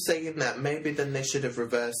with you saying that, maybe then they should have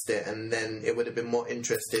reversed it, and then it would have been more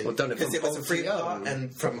interesting. Well, done it because from it was a old to free young. part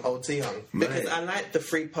and from old to young. Mate. Because I like the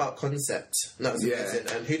free part concept. That was Yeah. amazing.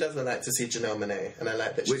 And who doesn't like to see Janelle Monáe? And I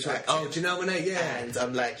like that she's Which one? acting. Oh, Janelle Monáe, yeah. And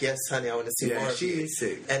I'm like, yes, honey, I want to see Yeah, more of she you. is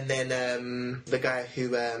sick. And then the guy who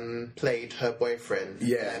played her boyfriend,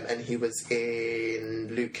 Yeah. and he was in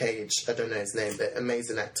Luke Cage. I don't know his name, but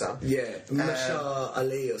amazing actor. Yeah, Mashar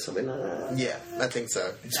Ali or something like that. Yeah, I think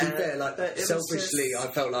so. To be fair, like But it was selfishly, just-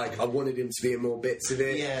 I felt like I wanted him to be in more bits of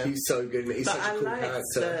it. Yeah. He's so good. And he's But such I a cool liked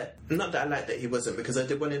character. that. Not that I liked that he wasn't, because I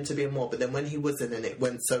did want him to be in more. But then when he wasn't, and it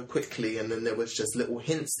went so quickly, and then there was just little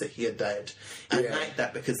hints that he had died. I Yeah. like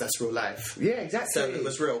that because that's real life. Yeah, exactly. So it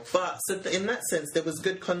was real. But so in that sense, there was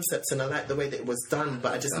good concepts, and I liked the way that it was done.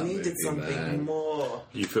 But I just That needed movie, something man. more.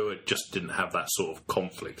 You feel it just didn't have that sort of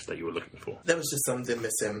conflict that you were looking for. There was just something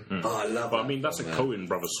missing. Oh, I love But I that mean, that's a film, man. Coen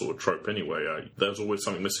Brothers sort of trope anyway. There's always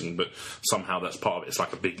something missing, but somehow that's part of it. It's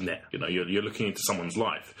like a big net. You know, you're looking into someone's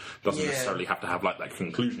life. Doesn't Yeah. necessarily have to have like that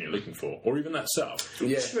conclusion you're looking for, or even that setup.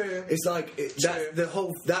 Yeah, True. it's like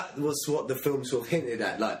that was what the film sort of hinted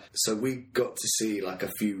at. Like, so we got to see like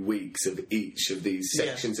a few weeks of each of these Yeah.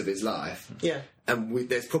 sections of his life. Yeah. And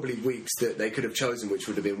there's probably weeks that they could have chosen which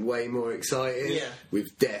would have been way more exciting, Yeah.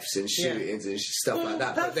 with deaths and shootings and stuff Well, like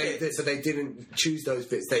that. But perfect. so they didn't choose those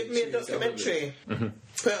bits. They Give me a choose other bits. documentary.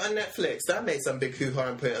 Put it on Netflix. That made some big hoo-ha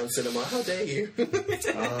and put it on cinema. How dare you?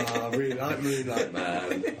 Oh, I really like Moonlight,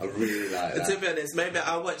 man. I really like To that. be honest, maybe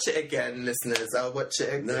I'll watch it again, listeners. I'll watch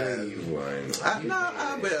it again. No, you won't. No,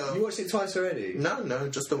 I will. You watched it twice already? No,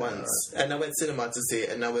 just the once. And I went cinema to see it,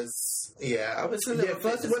 and I was a little Yeah,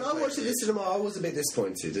 first bit when I watched it in the disappointed. cinema, I was a bit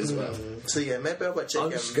disappointed as well. So yeah, maybe I'll watch it I'm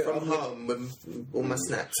again just gonna- from home with all my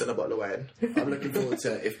snacks and a bottle of wine. I'm looking forward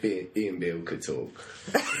to if Ian Beale could talk.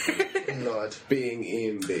 Lord. Being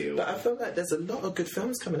Ian Beale. But I feel like there's a lot of good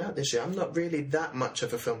films coming out this year. I'm not really that much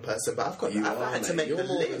of a film person, but I've had to make You're the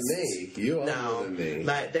more list. than me. You are now, more than me.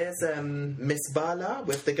 like there's Miss Bala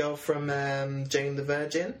with the girl from Jane the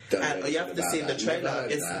Virgin. Don't know And you have to anything see about the that. trailer. Never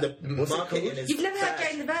heard It's of the that. What's it marketing called? is You've never heard bad.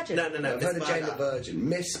 Jane the Virgin? No, I've Miss heard of Jane the Bala. Virgin.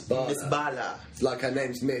 Miss Bala. Miss Bala. Like her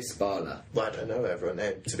name's Miss Bala. Well, I don't know her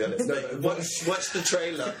name, to be honest. No, But but- watch the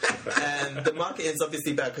trailer. And the marketing's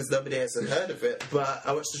obviously bad because nobody hasn't heard of it. But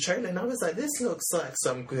I watched the trailer and I was like, this looks like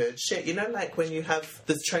some good shit. You know, like when you have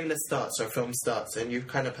the trailer starts or film starts and you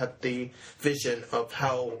kind of have the vision of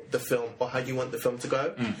how the film or how you want the film to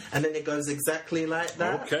go. And then it goes exactly like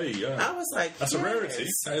that. Okay, yeah. I was like, That's a rarity.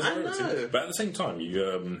 That is a I rarity. know. But at the same time,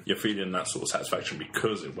 you're feeling that sort of satisfaction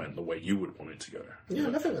because it went the way you would want it to go. Yeah, I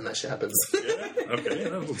love it when that shit happens. Yeah. Okay. Yeah,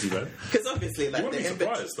 that's not too bad. Because obviously, like You won't the be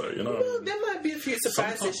surprised, though. You know. Well, there might be a few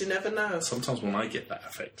surprises. Sometimes- You never know. Sometimes when I get that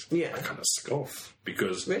effect, Yeah. I kind of scoff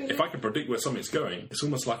because Really? if I can predict where something's going, it's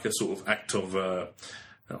almost like a sort of act of,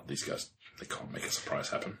 these guys, they can't make a surprise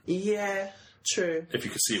happen. Yeah, true. If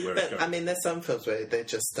you can see where it's But going. I mean, there's some films where they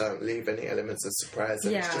just don't leave any elements of surprise,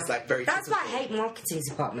 and it's just like very. That's why I typical. hate marketing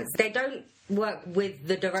departments. They don't work with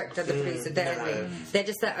the director, the producer. They're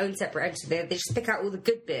just their own separate entity. They just pick out all the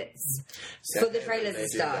good bits for the Yeah, trailers they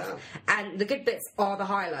and do stuff. And the good bits are the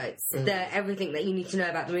highlights. They're everything that you need to know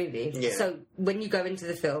about the movie. Yeah. So when you go into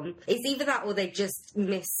the film, it's either that or they just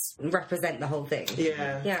misrepresent the whole thing.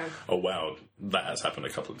 Yeah. Yeah. Oh, wow. That has happened a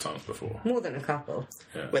couple of times before. More than a couple.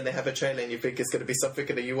 Yeah. When they have a trailer and you think it's going to be something,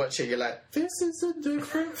 and then you watch it, you're like, "This is a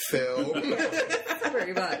different film."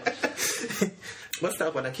 Pretty much. What's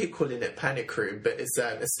that one? I keep calling it Panic Room, but it's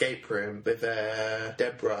an escape room with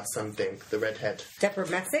Deborah something, the redhead. Deborah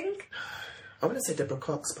Messing? I want to say Deborah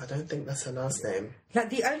Cox, but I don't think that's her last name.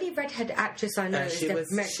 Like, the only redhead actress I know is Deborah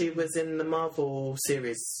Messing. She was in the Marvel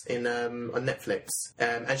series on Netflix,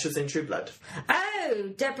 and she was in True Blood. Oh,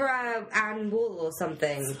 Deborah Ann Wall or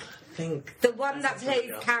something. I think The one that plays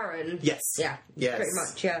familiar. Karen. Yes. Yeah. Yes. Pretty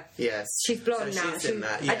much, yeah. Yes. She's blonde So now. she's in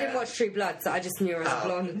that, I yeah. didn't watch True Blood, so I just knew her as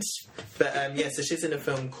blonde. But yeah, so she's in a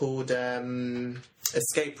film called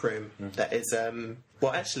Escape Room. That is,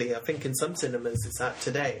 well, actually, I think in some cinemas it's out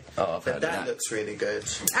today. Oh, I've heard of that that. looks really good.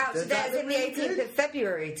 Out today, it's in the 18th of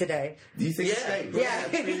February today. Do you think Yeah. Escape Yeah.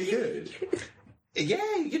 Room's really good?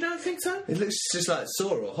 Yeah, you don't think so? It looks just like Saw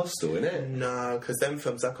or Hostel, innit? No, because them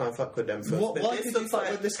films, I can't fuck with them films. What, But why this did you looks fuck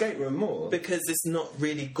like- with Escape Room more? Because it's not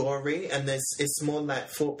really gory and it's more like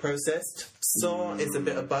thought processed. Saw is a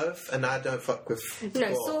bit of both, and I don't fuck with.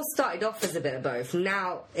 No, gore. Saw started off as a bit of both.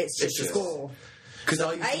 Now it's just just- gore. Because I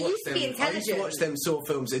I used to be I used to intelligent. watch them Saw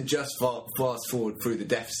films and just fast forward through the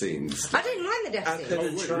death scenes. I didn't mind the death I scene.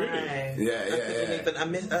 couldn't wait, try. really? Yeah, yeah, I couldn't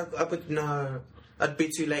yeah. even. I would no. I'd be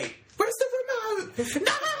too late. Where's the remote?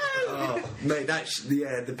 No. Oh, mate, that's the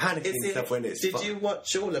panicking stuff when it's. Did you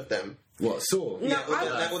watch all of them? What Saw? No, Yeah,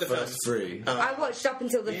 I- all the first films. three. I watched up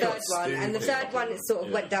until the third one, and the third one it sort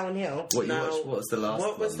of went downhill. What you Now, watched? What was the last?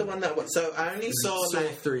 What was the one that was? So I only saw Saw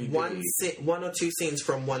like 3D. one or two scenes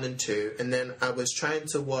from 1 and 2, and then I was trying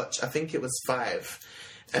to watch. I think it was 5.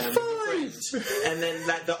 And then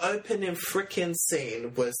like the opening freaking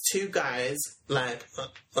scene was two guys like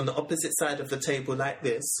on the opposite side of the table like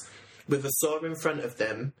this, with a saw in front of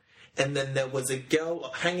them, and then there was a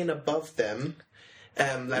girl hanging above them.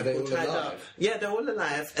 Like they all all tied alive? up. Yeah, they're all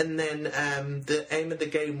alive. And then the aim of the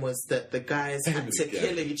game was that the guys had to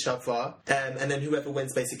kill each other, and then whoever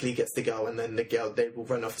wins basically gets the girl, and then the girl, they will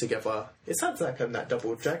run off together. It sounds like that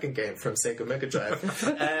Double Dragon game from Sega Mega Drive,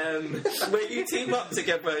 where you team up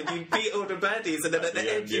together and you beat all the baddies, and then at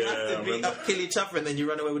the end you have to kill each other, and then you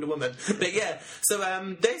run away with a woman. But yeah, so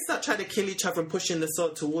they start trying to kill each other and pushing the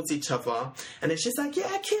sword towards each other, and then she's like,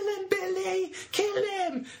 "Yeah, kill him, Billy, kill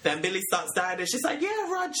him." Then Billy starts dying, and she's like,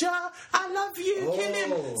 "Yeah, Roger, I love you, kill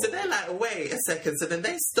him." So they're like, "Wait a second." So then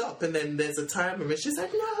they stop, and then there's a timer, and she's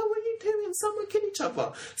like, "No, what are you doing? Someone kill each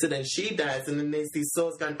other." So then she dies, and then there's these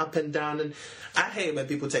swords going up and down, and I hate when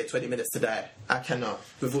people take 20 minutes to die. I cannot,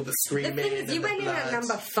 with all the The screaming. thing is, you and the went in at blood.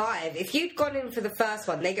 number 5. If you'd gone in for the first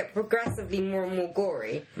one, they get progressively more and more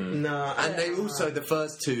gory. No, And they also, the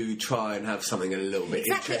first two, try and have something a little bit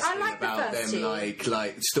Exactly, I interesting like the about first them, two.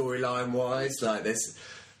 like storyline wise, like this.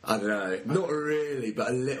 I don't know, not really, but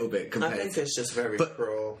a little bit I compared. think it's just very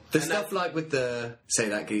cruel. The And stuff like with the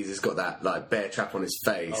that geezer's got that like bear trap on his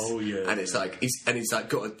face. Oh, yeah. And it's like he's like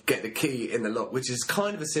got to get the key in the lock, which is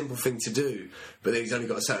kind of a simple thing to do, but then he's only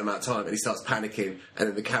got a certain amount of time, and he starts panicking, and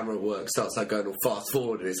then the camera work starts like going all fast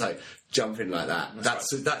forward, and it's like jumping like that.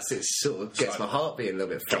 That's it. Sort of gets my heart beating a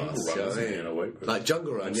little bit fast. Jungle Run, you know what I isn't it, mean? in a way? Like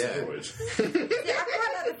Jungle Run, yeah. Steroids. Yeah, I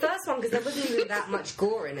quite like the first one because there wasn't even that much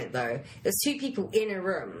gore in it, though. There's two people in a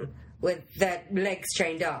room with their legs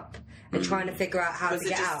chained up and trying to figure out how was to it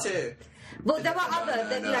get just out. two? Well, there were other,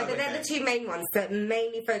 they're okay. the two main ones that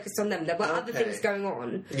mainly focused on them. There were other Okay. things going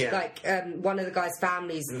on, Yeah. like one of the guys'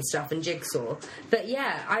 families and stuff, and Jigsaw. But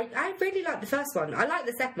yeah, I really like the first one. I like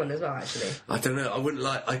the second one as well, actually. I don't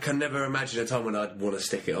know. I can never imagine a time when I'd want to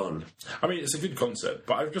stick it on. I mean, it's a good concept,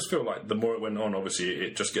 but I just feel like the more it went on, obviously,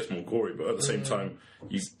 it just gets more gory. But at the same time,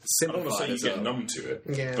 I don't want to say you as get well. numb to it,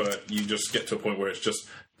 Yeah. but you just get to a point where it's just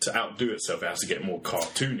to outdo itself, it has to get more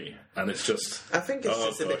cartoony, and it's just. I think it's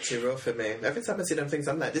just a bit gosh. too real for me. Every time I see them things,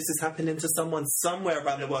 I'm like, this is happening to someone somewhere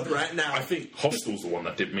around the world right now. I think Hostel's the one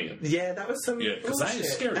that did me in. Yeah, that was some Yeah, because that is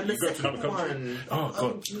bullshit. scary. And You the go to another second country. one, Oh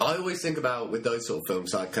god. I always think about with those sort of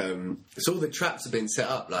films, like, so all the traps have been set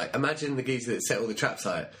up. Like, imagine the geezer that set all the traps,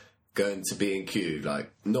 like, going to B&Q, like,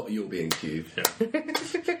 not your B&Q, Yeah.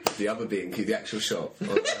 the other B&Q, the actual shop.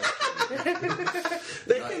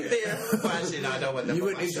 They can be well, actually, no, I don't want them You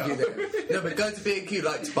on wouldn't my show. interview them. No, but go to B&Q,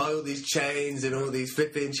 like, to buy all these chains and all these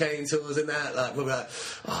flipping chainsaws and that, like, we'll be like,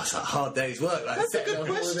 oh, it's like a hard day's work, like, That's a setting good up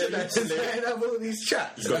all question, the- actually. setting up all these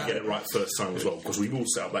traps. You've got to get it right first time as well, because we've all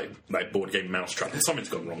set up like board game mousetrap, and something's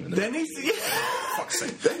gone wrong in There it. needs to, Fuck's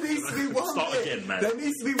sake. there needs to be one Start bit. again, man. There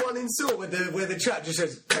needs to be one in Saw where the trap just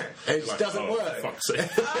says, and it just doesn't Oh, work. Fuck's sake.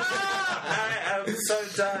 I am so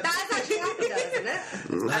done. That's actually happened, though, isn't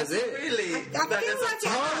it? That's it. Really? I feel like it has.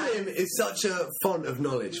 Time is such a font of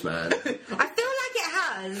knowledge, man. I feel like it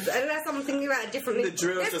has, unless I'm thinking about a different movie. The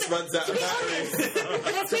drill just runs out To of be batteries. honest,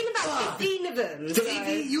 there's been about 15 of them. so-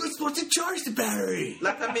 Davey, you were supposed to charge the battery.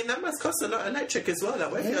 Like, I mean, that must cost a lot of electric as well.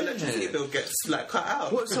 Like, what if your electricity bill gets, like, cut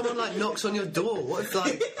out? What if someone like knocks on your door? What if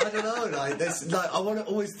like I don't know? Like there's like I want to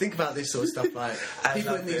always think about this sort of stuff. Like I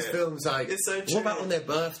people in love these it. films, like It's so what true. about on their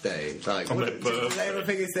birthday? Like On what, their do they ever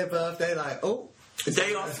think it's their birthday? Like oh.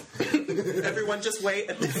 Day off. Everyone just wait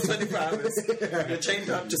 24 hours. You're chained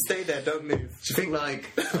up, just stay there, don't move. Do you think like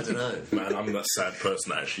I don't know? Man, I'm that sad person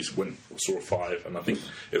that actually went saw 5, and I think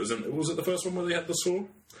it was it the first one where they had the saw?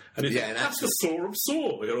 And Yeah, and that's the saw of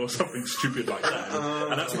Saw, you know, or something stupid like that.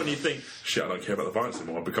 And that's when you think, shit, I don't care about the violence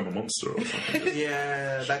anymore, I've become a monster or something.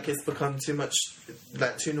 Yeah, like it's become too much,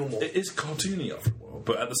 like too normal. It is cartoony after a while,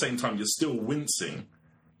 but at the same time, you're still wincing.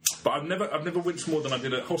 But I've never winced more than I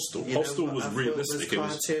did at Hostel. You know Hostel what was I thought realistic.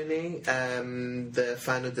 Was cartoony. The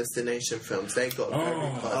Final Destination films, they got very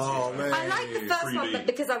cartoony. man. I like the first 3D. one, but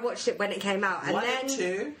because I watched it when it came out, and One then and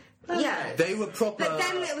two. yeah, They were proper. but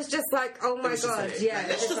then it was just like, oh my was just god, like, yeah,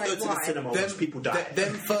 let's it's just like, go to the why? cinema. Watch people die.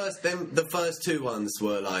 The first two ones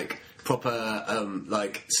were like proper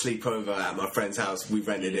like sleepover at my friend's house. We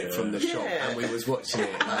rented it from the shop Yeah. and we was watching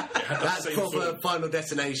it. Like, that's same proper sort of- Final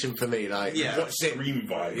Destination for me. Like Yeah. watched it. Scream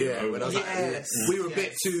vibe, you Yeah, know? when I was Yes. like, we were a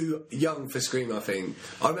bit too young for Scream. I think.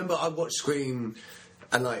 I remember I watched Scream.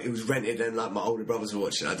 And like it was rented, and like my older brothers were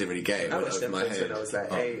watching. I didn't really get it. I Went watched over them my films head. when I was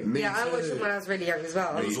like 8. Me Yeah, I watched too. it when I was really young as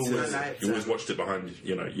well. It was always, I liked you always that. watched it behind,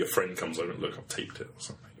 you know, your friend comes over and look, I've taped it or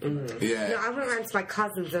something. Yeah. No, I went around to my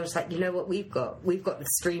cousins and I was like, you know what we've got? We've got the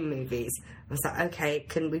Scream movies. I was like, okay,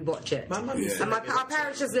 can we watch it? My mum used to And let me our watch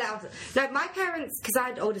parents just let us. No, my parents, because I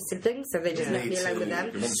had older siblings, so they just Yeah, let me me alone too. with Your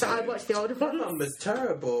them. mum's So I same. watched the older My ones. mum was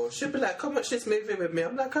terrible. She'd be like, come watch this movie with me.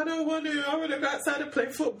 I'm like, I don't want to. I want to go outside and play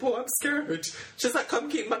football. I'm scared. She's like, come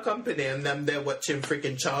keep my company. And then they're watching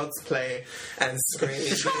freaking Child's Play and Scream.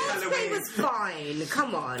 Child's Play was fine.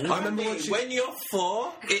 Come on. I remember watching. When you're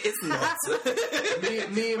 4, it is not.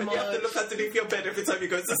 Me and When you have to my look underneath your bed every time you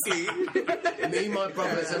go to sleep. me, my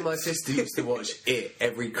brothers, and my sister used to watch it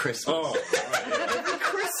every Christmas. Oh, right.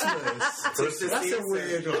 Christmas. That's a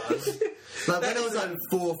weird one. Like when I was like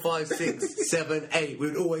 4, 5, 6, 7, 8, we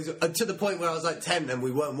would always to the point where I was like 10 and we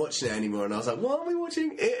weren't watching it anymore, and I was like, why aren't we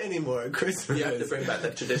watching it anymore at Christmas? You have to bring back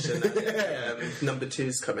that tradition. Number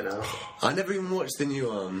 2's coming out. I never even watched the new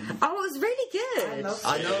one. Oh, it was really good.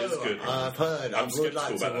 I Yeah, know. it's good. I've heard. I I'm would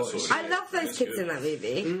like sceptical to about that watch. sort of I love those That's kids good. in that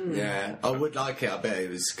movie. Yeah, I would like it. I bet it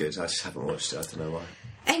was good. I just haven't watched it. I don't know why.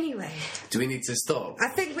 Anyway, Do we need to stop? I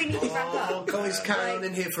think we need to wrap Oh, up. guys, carry on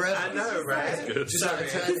in here forever. I know, right? Good. Just like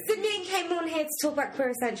Sorry. turn. Sydney came on here to talk about Queer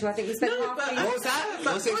Essential. I think we spent half the... What was that?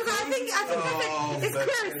 What's it Well, I think it's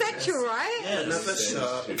Queer Essential, right? Another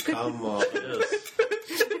shot. Come on.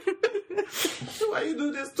 Why you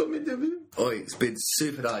do this to me, Debbie? Oh, it's been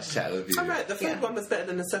super nice chatting with you. Alright, the third one was better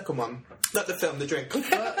than the second one. Not the film, the drink.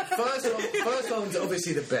 First one was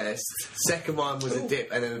obviously the best. Second one was a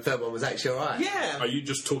dip, and then the third one was actually alright. Yeah. Are you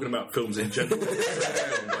just talking about films in general?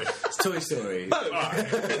 It's Toy Story.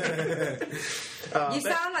 You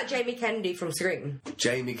sound like Jamie Kennedy from Scream.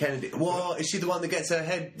 Jamie Kennedy. What? Is she the one that gets her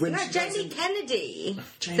head when No, she goes Jamie in- Kennedy.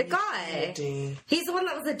 Jamie The guy. Kennedy. He's the one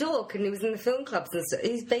that was a dork and he was in the film clubs and stuff.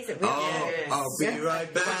 He's basically... Oh, Yes. I'll be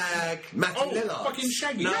right back. Matthew Oh, Lillard. fucking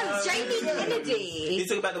Shaggy. No. No, Jamie You Kennedy.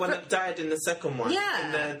 talking about the one that died in the second one?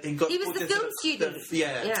 Yeah. And, he was the film student.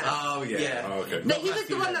 Yeah. Yeah. Oh, yeah. Yeah. Oh, okay. But he was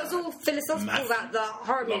the one that was all philosophical Matthew. about the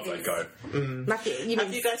horror Love movies. that guy. Matthew,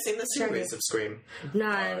 Have you guys seen the series of Scream?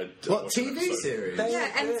 No. What, TV series? Yeah,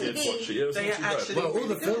 Did watch it, MTV. yeah, it was They not are too bad. actually Well, all really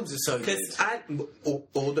the good. films are so good. Because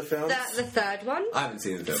all the films. The third one? I haven't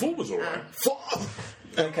seen the film. Four was alright.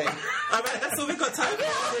 Okay. Alright, that's all we got time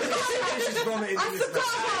for. She's vomiting in this I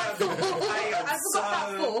forgot about four. I am I forgot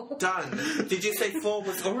about so four. done. Did you say 4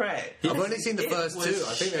 was alright? I've only seen the It first was two.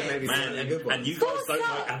 I think there may be Man, some and, good ones. and you guys What's don't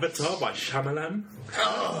that? like Avatar by Shyamalan?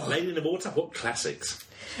 Oh. Lady in the Water? What classics?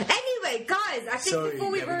 Anyway, guys, I think Sorry,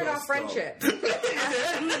 before we yeah, we ruin gotta our stop. friendship.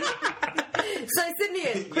 So,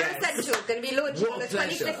 Simeon, Queer Essential going to be launching What on the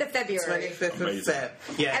pleasure. 25th of February. 25th of Amazing. Feb.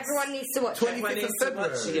 Yes. Everyone needs to watch 25th it. of needs to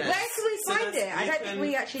watch, February. yes. Where can we So find it? I you don't think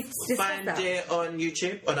we actually discussed find that. it on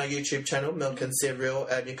YouTube, on our YouTube channel, Milk and Cereal.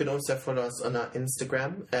 You can also follow us on our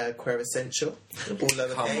Instagram, Queer Essential, all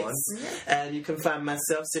lowercase. And you can find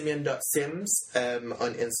myself, Simeon.Sims,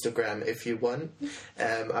 on Instagram if you want.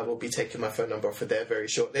 I will be taking my phone number off of there very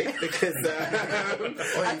shortly because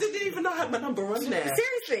I didn't even know I had my number on there.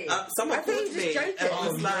 Seriously? Someone I thought called you were me just and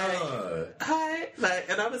joking. was like, No. hi, like,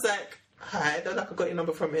 and I was like, hi, I don't know if I got your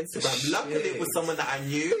number from Instagram. Luckily, it was someone that I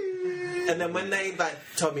knew. And then when they like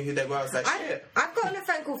told me who they were, I was like, shit. I've gotten a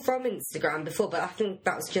phone call from Instagram before, but I think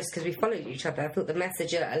that was just because we followed each other. I thought the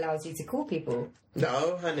messenger allows you to call people.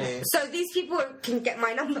 No, honey. So these people can get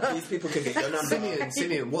my number. These people can get your number.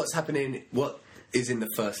 Simeon, what's happening? What is in the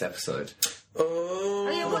first episode? Oh.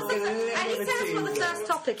 Yeah, what's the, and tell us what the first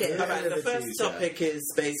topic is. Alright, the Bit of a first teaser. topic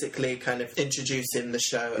is basically kind of introducing the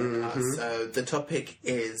show and us. So the topic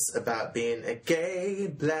is about being a gay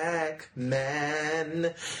black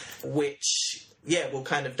man, which we'll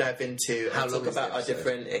kind of dive into How and long talk is the about our episode?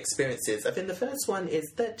 different experiences. I think the first one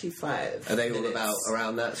is 35. Are they all minutes. about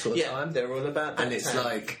around that sort of Yeah, time? they're all about that And it's time.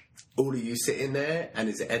 like all of you sitting there, and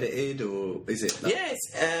is it edited or is it? Like, Yes,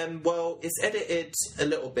 well, it's edited a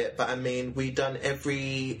little bit, but I mean, we done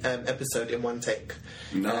every episode in one take.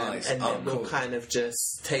 Nice. And then Oh, we'll cool. kind of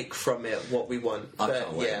just take from it what we want. I But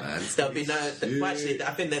can't wait, yeah, man. there'll be no. Sick. Well, actually,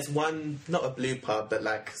 I think there's one, not a blooper, but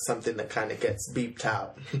like something that kind of gets beeped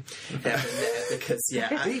out here and there because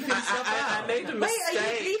Beeping stuff I out? made a Wait, mistake.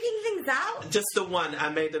 are you leaving things out? Just the one. I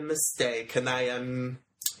made a mistake, and I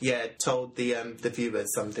told the viewers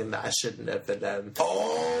something that I shouldn't have. And,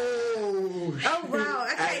 Oh, Oh wow,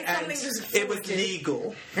 okay, and something just it was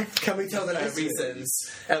legal. can we tell the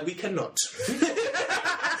Reasons we cannot.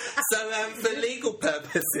 So for legal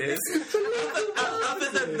purposes, other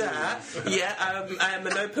than that, I am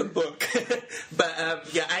an open book. But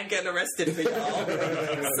I ain't getting arrested for y'all.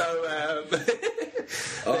 So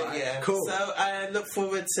Alright, cool. So I look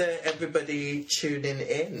forward to everybody tuning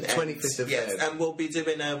in. 25th of yes, Feb. and we'll be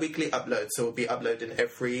doing a weekly upload. So we'll be uploading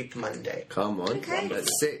every Monday. come on, Okay. that's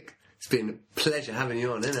sick. It's been a pleasure having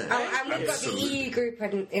you on, isn't it? Oh, and we've got the Absolutely. EU group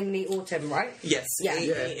in the autumn, right? Yes, Yeah.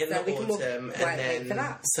 in So the we can walk autumn, right and away for then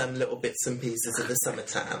that. some little bits and pieces of the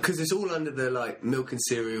summertime. Because it's all under the like milk and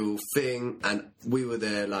cereal thing, and we were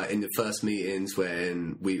there like in the first meetings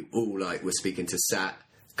when we all like were speaking to Sat.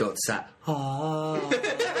 God, Sat.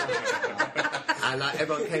 And like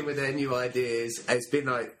everyone came with their new ideas. It's been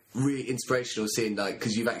like really inspirational seeing like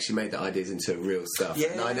because you've actually made the ideas into real stuff.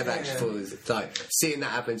 Yeah. And I never actually thought it was like seeing that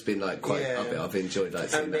happen's been like quite. Yeah. I've enjoyed like. I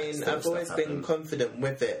Seeing that mean, sort of I've stuff always happen. been confident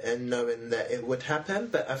with it and knowing that it would happen,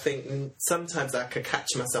 but I think sometimes I could catch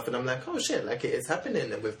myself and I'm like, oh shit, like it is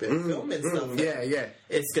happening and we've been filming stuff. Yeah.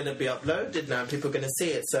 It's going to be uploaded now and people are going to see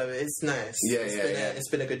it, so it's nice. Yeah, It's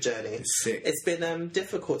been a good journey. It's sick. It's been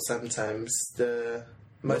difficult sometimes. The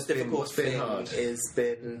most difficult what's been thing hard? has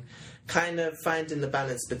been kind of finding the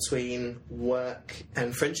balance between work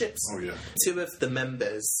and friendships. Oh, yeah. Two of the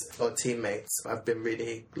members or teammates I've been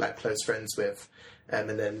really like close friends with, and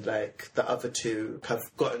then like the other two have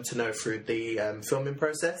gotten to know through the filming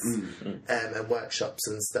process and workshops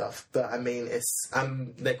and stuff. But I mean,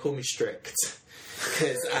 they call me strict.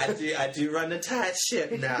 because I do run a tight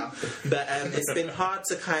ship now. But it's been hard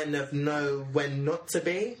to kind of know when not to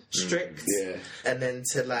be strict, and then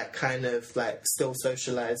to like kind of like still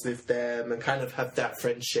socialise with them and kind of have that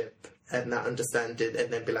friendship and that understanding,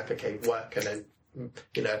 and then be like, okay, work, and then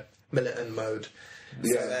militant mode.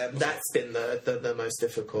 So that's been the most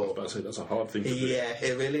difficult. I was about to say, that's a hard thing to do. Yeah,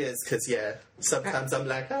 it really is, because sometimes I'm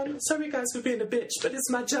like, I'm sorry guys for being a bitch, but it's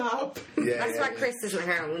my job. That's why Chris doesn't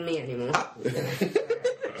hang out with me anymore.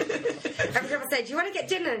 Every time I say, do you want to get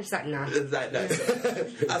dinner? And she's like, nah. Like, no,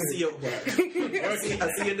 I'll see you at work. I'll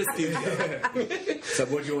see you in the studio. So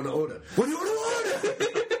what do you want to order? What do you want to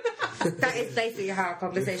order? That is basically how our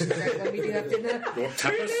conversation goes when we do have dinner. You want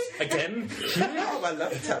tapas again? Oh, I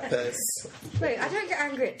love tapas. Wait, I don't get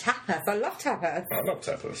angry at tapas. I love tapas. I love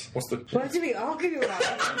tapas. What's the... What do we argue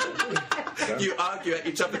about? You argue at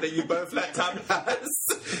each other that you both like tapas.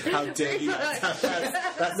 How dare you like tapas?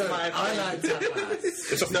 That's my I like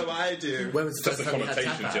tapas. No, I do. When was the Just first the time you had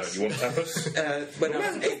connotations, tapas? you want tapas? When I No,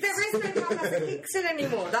 was because 8. there is no tapas at Hickson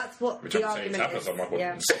anymore. That's what Which the I'm saying argument tapas, is. I'm like,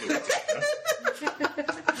 Yeah.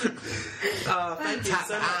 Oh, thank you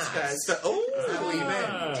so much, guys. What you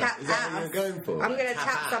meant? Tap Is that what ass. you're going for? I'm going to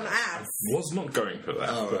tap some ass. Was not going for that.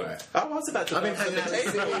 Oh, but- right. I was about to I've been hanging out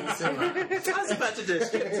with I was about to do a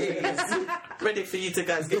striptease. Ready for you to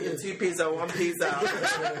guys get your 2 P's out, 1 P's out.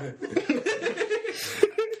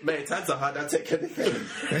 Mate, times are hard. I'll take anything.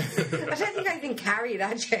 I don't think I can carry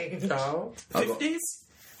that chain. No. I got- 50s?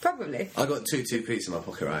 Probably. I got 2 2-piece in my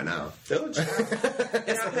pocket right now. Oh, child.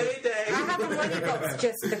 It's a payday. I have a money box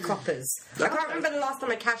just for coppers. I can't remember the last time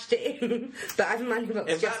I cashed it in, but I have a money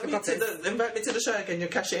box just for coppers. Invite me to the show again. You'll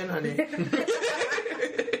cash it in, honey.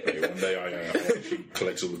 Maybe one day I actually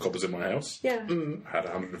collected all the coppers in my house. Yeah. Had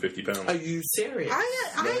 £150. Are you serious?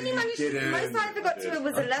 I only managed. didn't. Most I ever got to it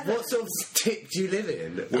was 11. What sort of tip do you live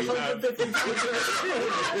in?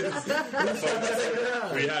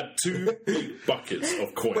 We had 2 big buckets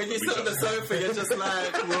of coins. When you sit on the sofa, you're just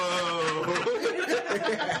like, whoa.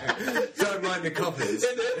 Don't mind the coppers.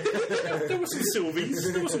 There were some Sylvies.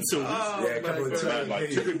 Yeah, a couple of We had like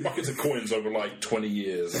 2 2 big buckets of coins over like 20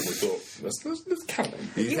 years, and we thought, let's count them.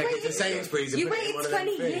 You take it to Sainsbury's and You put it in one waited of them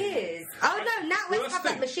 20 things. years. Oh no, now we that's have the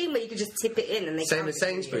that thing. machine where you can just tip it in and they Same count as it.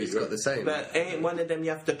 Sainsbury's, got the same. But ain't one of them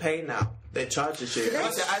you have to pay now. They charges you. Oh,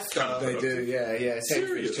 the Asda. They do, yeah.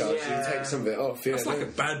 Sainsbury's charge. Yeah. You take some of it off. Yeah, It's like a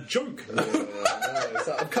bad joke. It's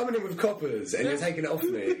like, I'm coming in with coppers and you're taking it off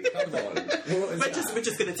me. Come on. What is that? We're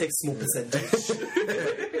just going to take a small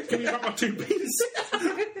percentage. Can you have my 2 pieces?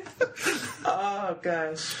 Oh,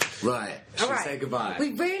 gosh. Right. Should we Alright. say goodbye?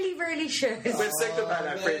 We really, really should. We've said goodbye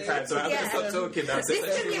like 3 times, so I'm going to stop talking now. This is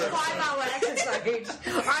going to be a 5-hour episode.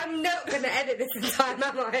 I'm not going to edit this in time,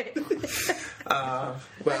 am I?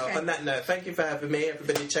 Well, Okay. on that note, thank you for having me.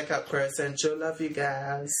 Everybody check out Queer Essential. Love you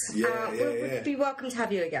guys. We'd be welcome to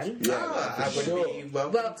have you again. I would be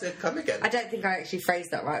welcome to come again. I don't think I actually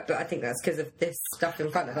phrased that right, but I think that's because of this stuff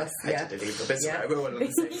in front of us. I didn't either, but it's Yeah. right, we're all on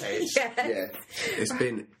the same page. Yeah. It's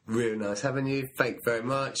been really nice having you. Thank you very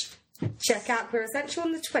much. Check out Queer Essential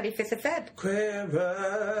on the 25th of Feb. Queer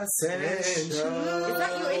Essential. Is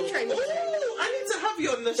that your intro music? Ooh, I need to have you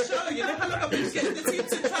on the show. You know how long I've been getting the team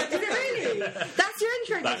to try to Is it really? That's your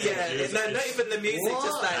intro That's music? Yeah, no, not even the music,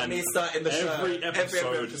 just like me starting the show. Every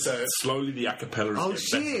episode, slowly the acapella Oh is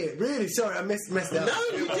getting better. shit! Really? Sorry, I messed it up.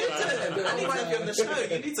 No, you didn't. I need to have you on the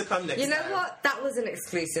show. You need to come next You know time. what? That was an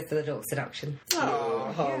exclusive for the Dog Seduction.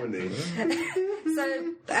 Oh, harmony.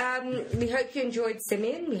 So, we hope you enjoyed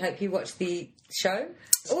Simeon. We hope you watched the show.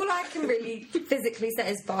 All I can really physically say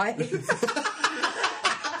is bye.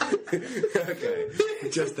 Okay,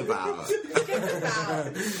 just about. Just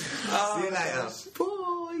about. See you later.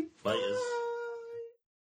 Bye. Laters.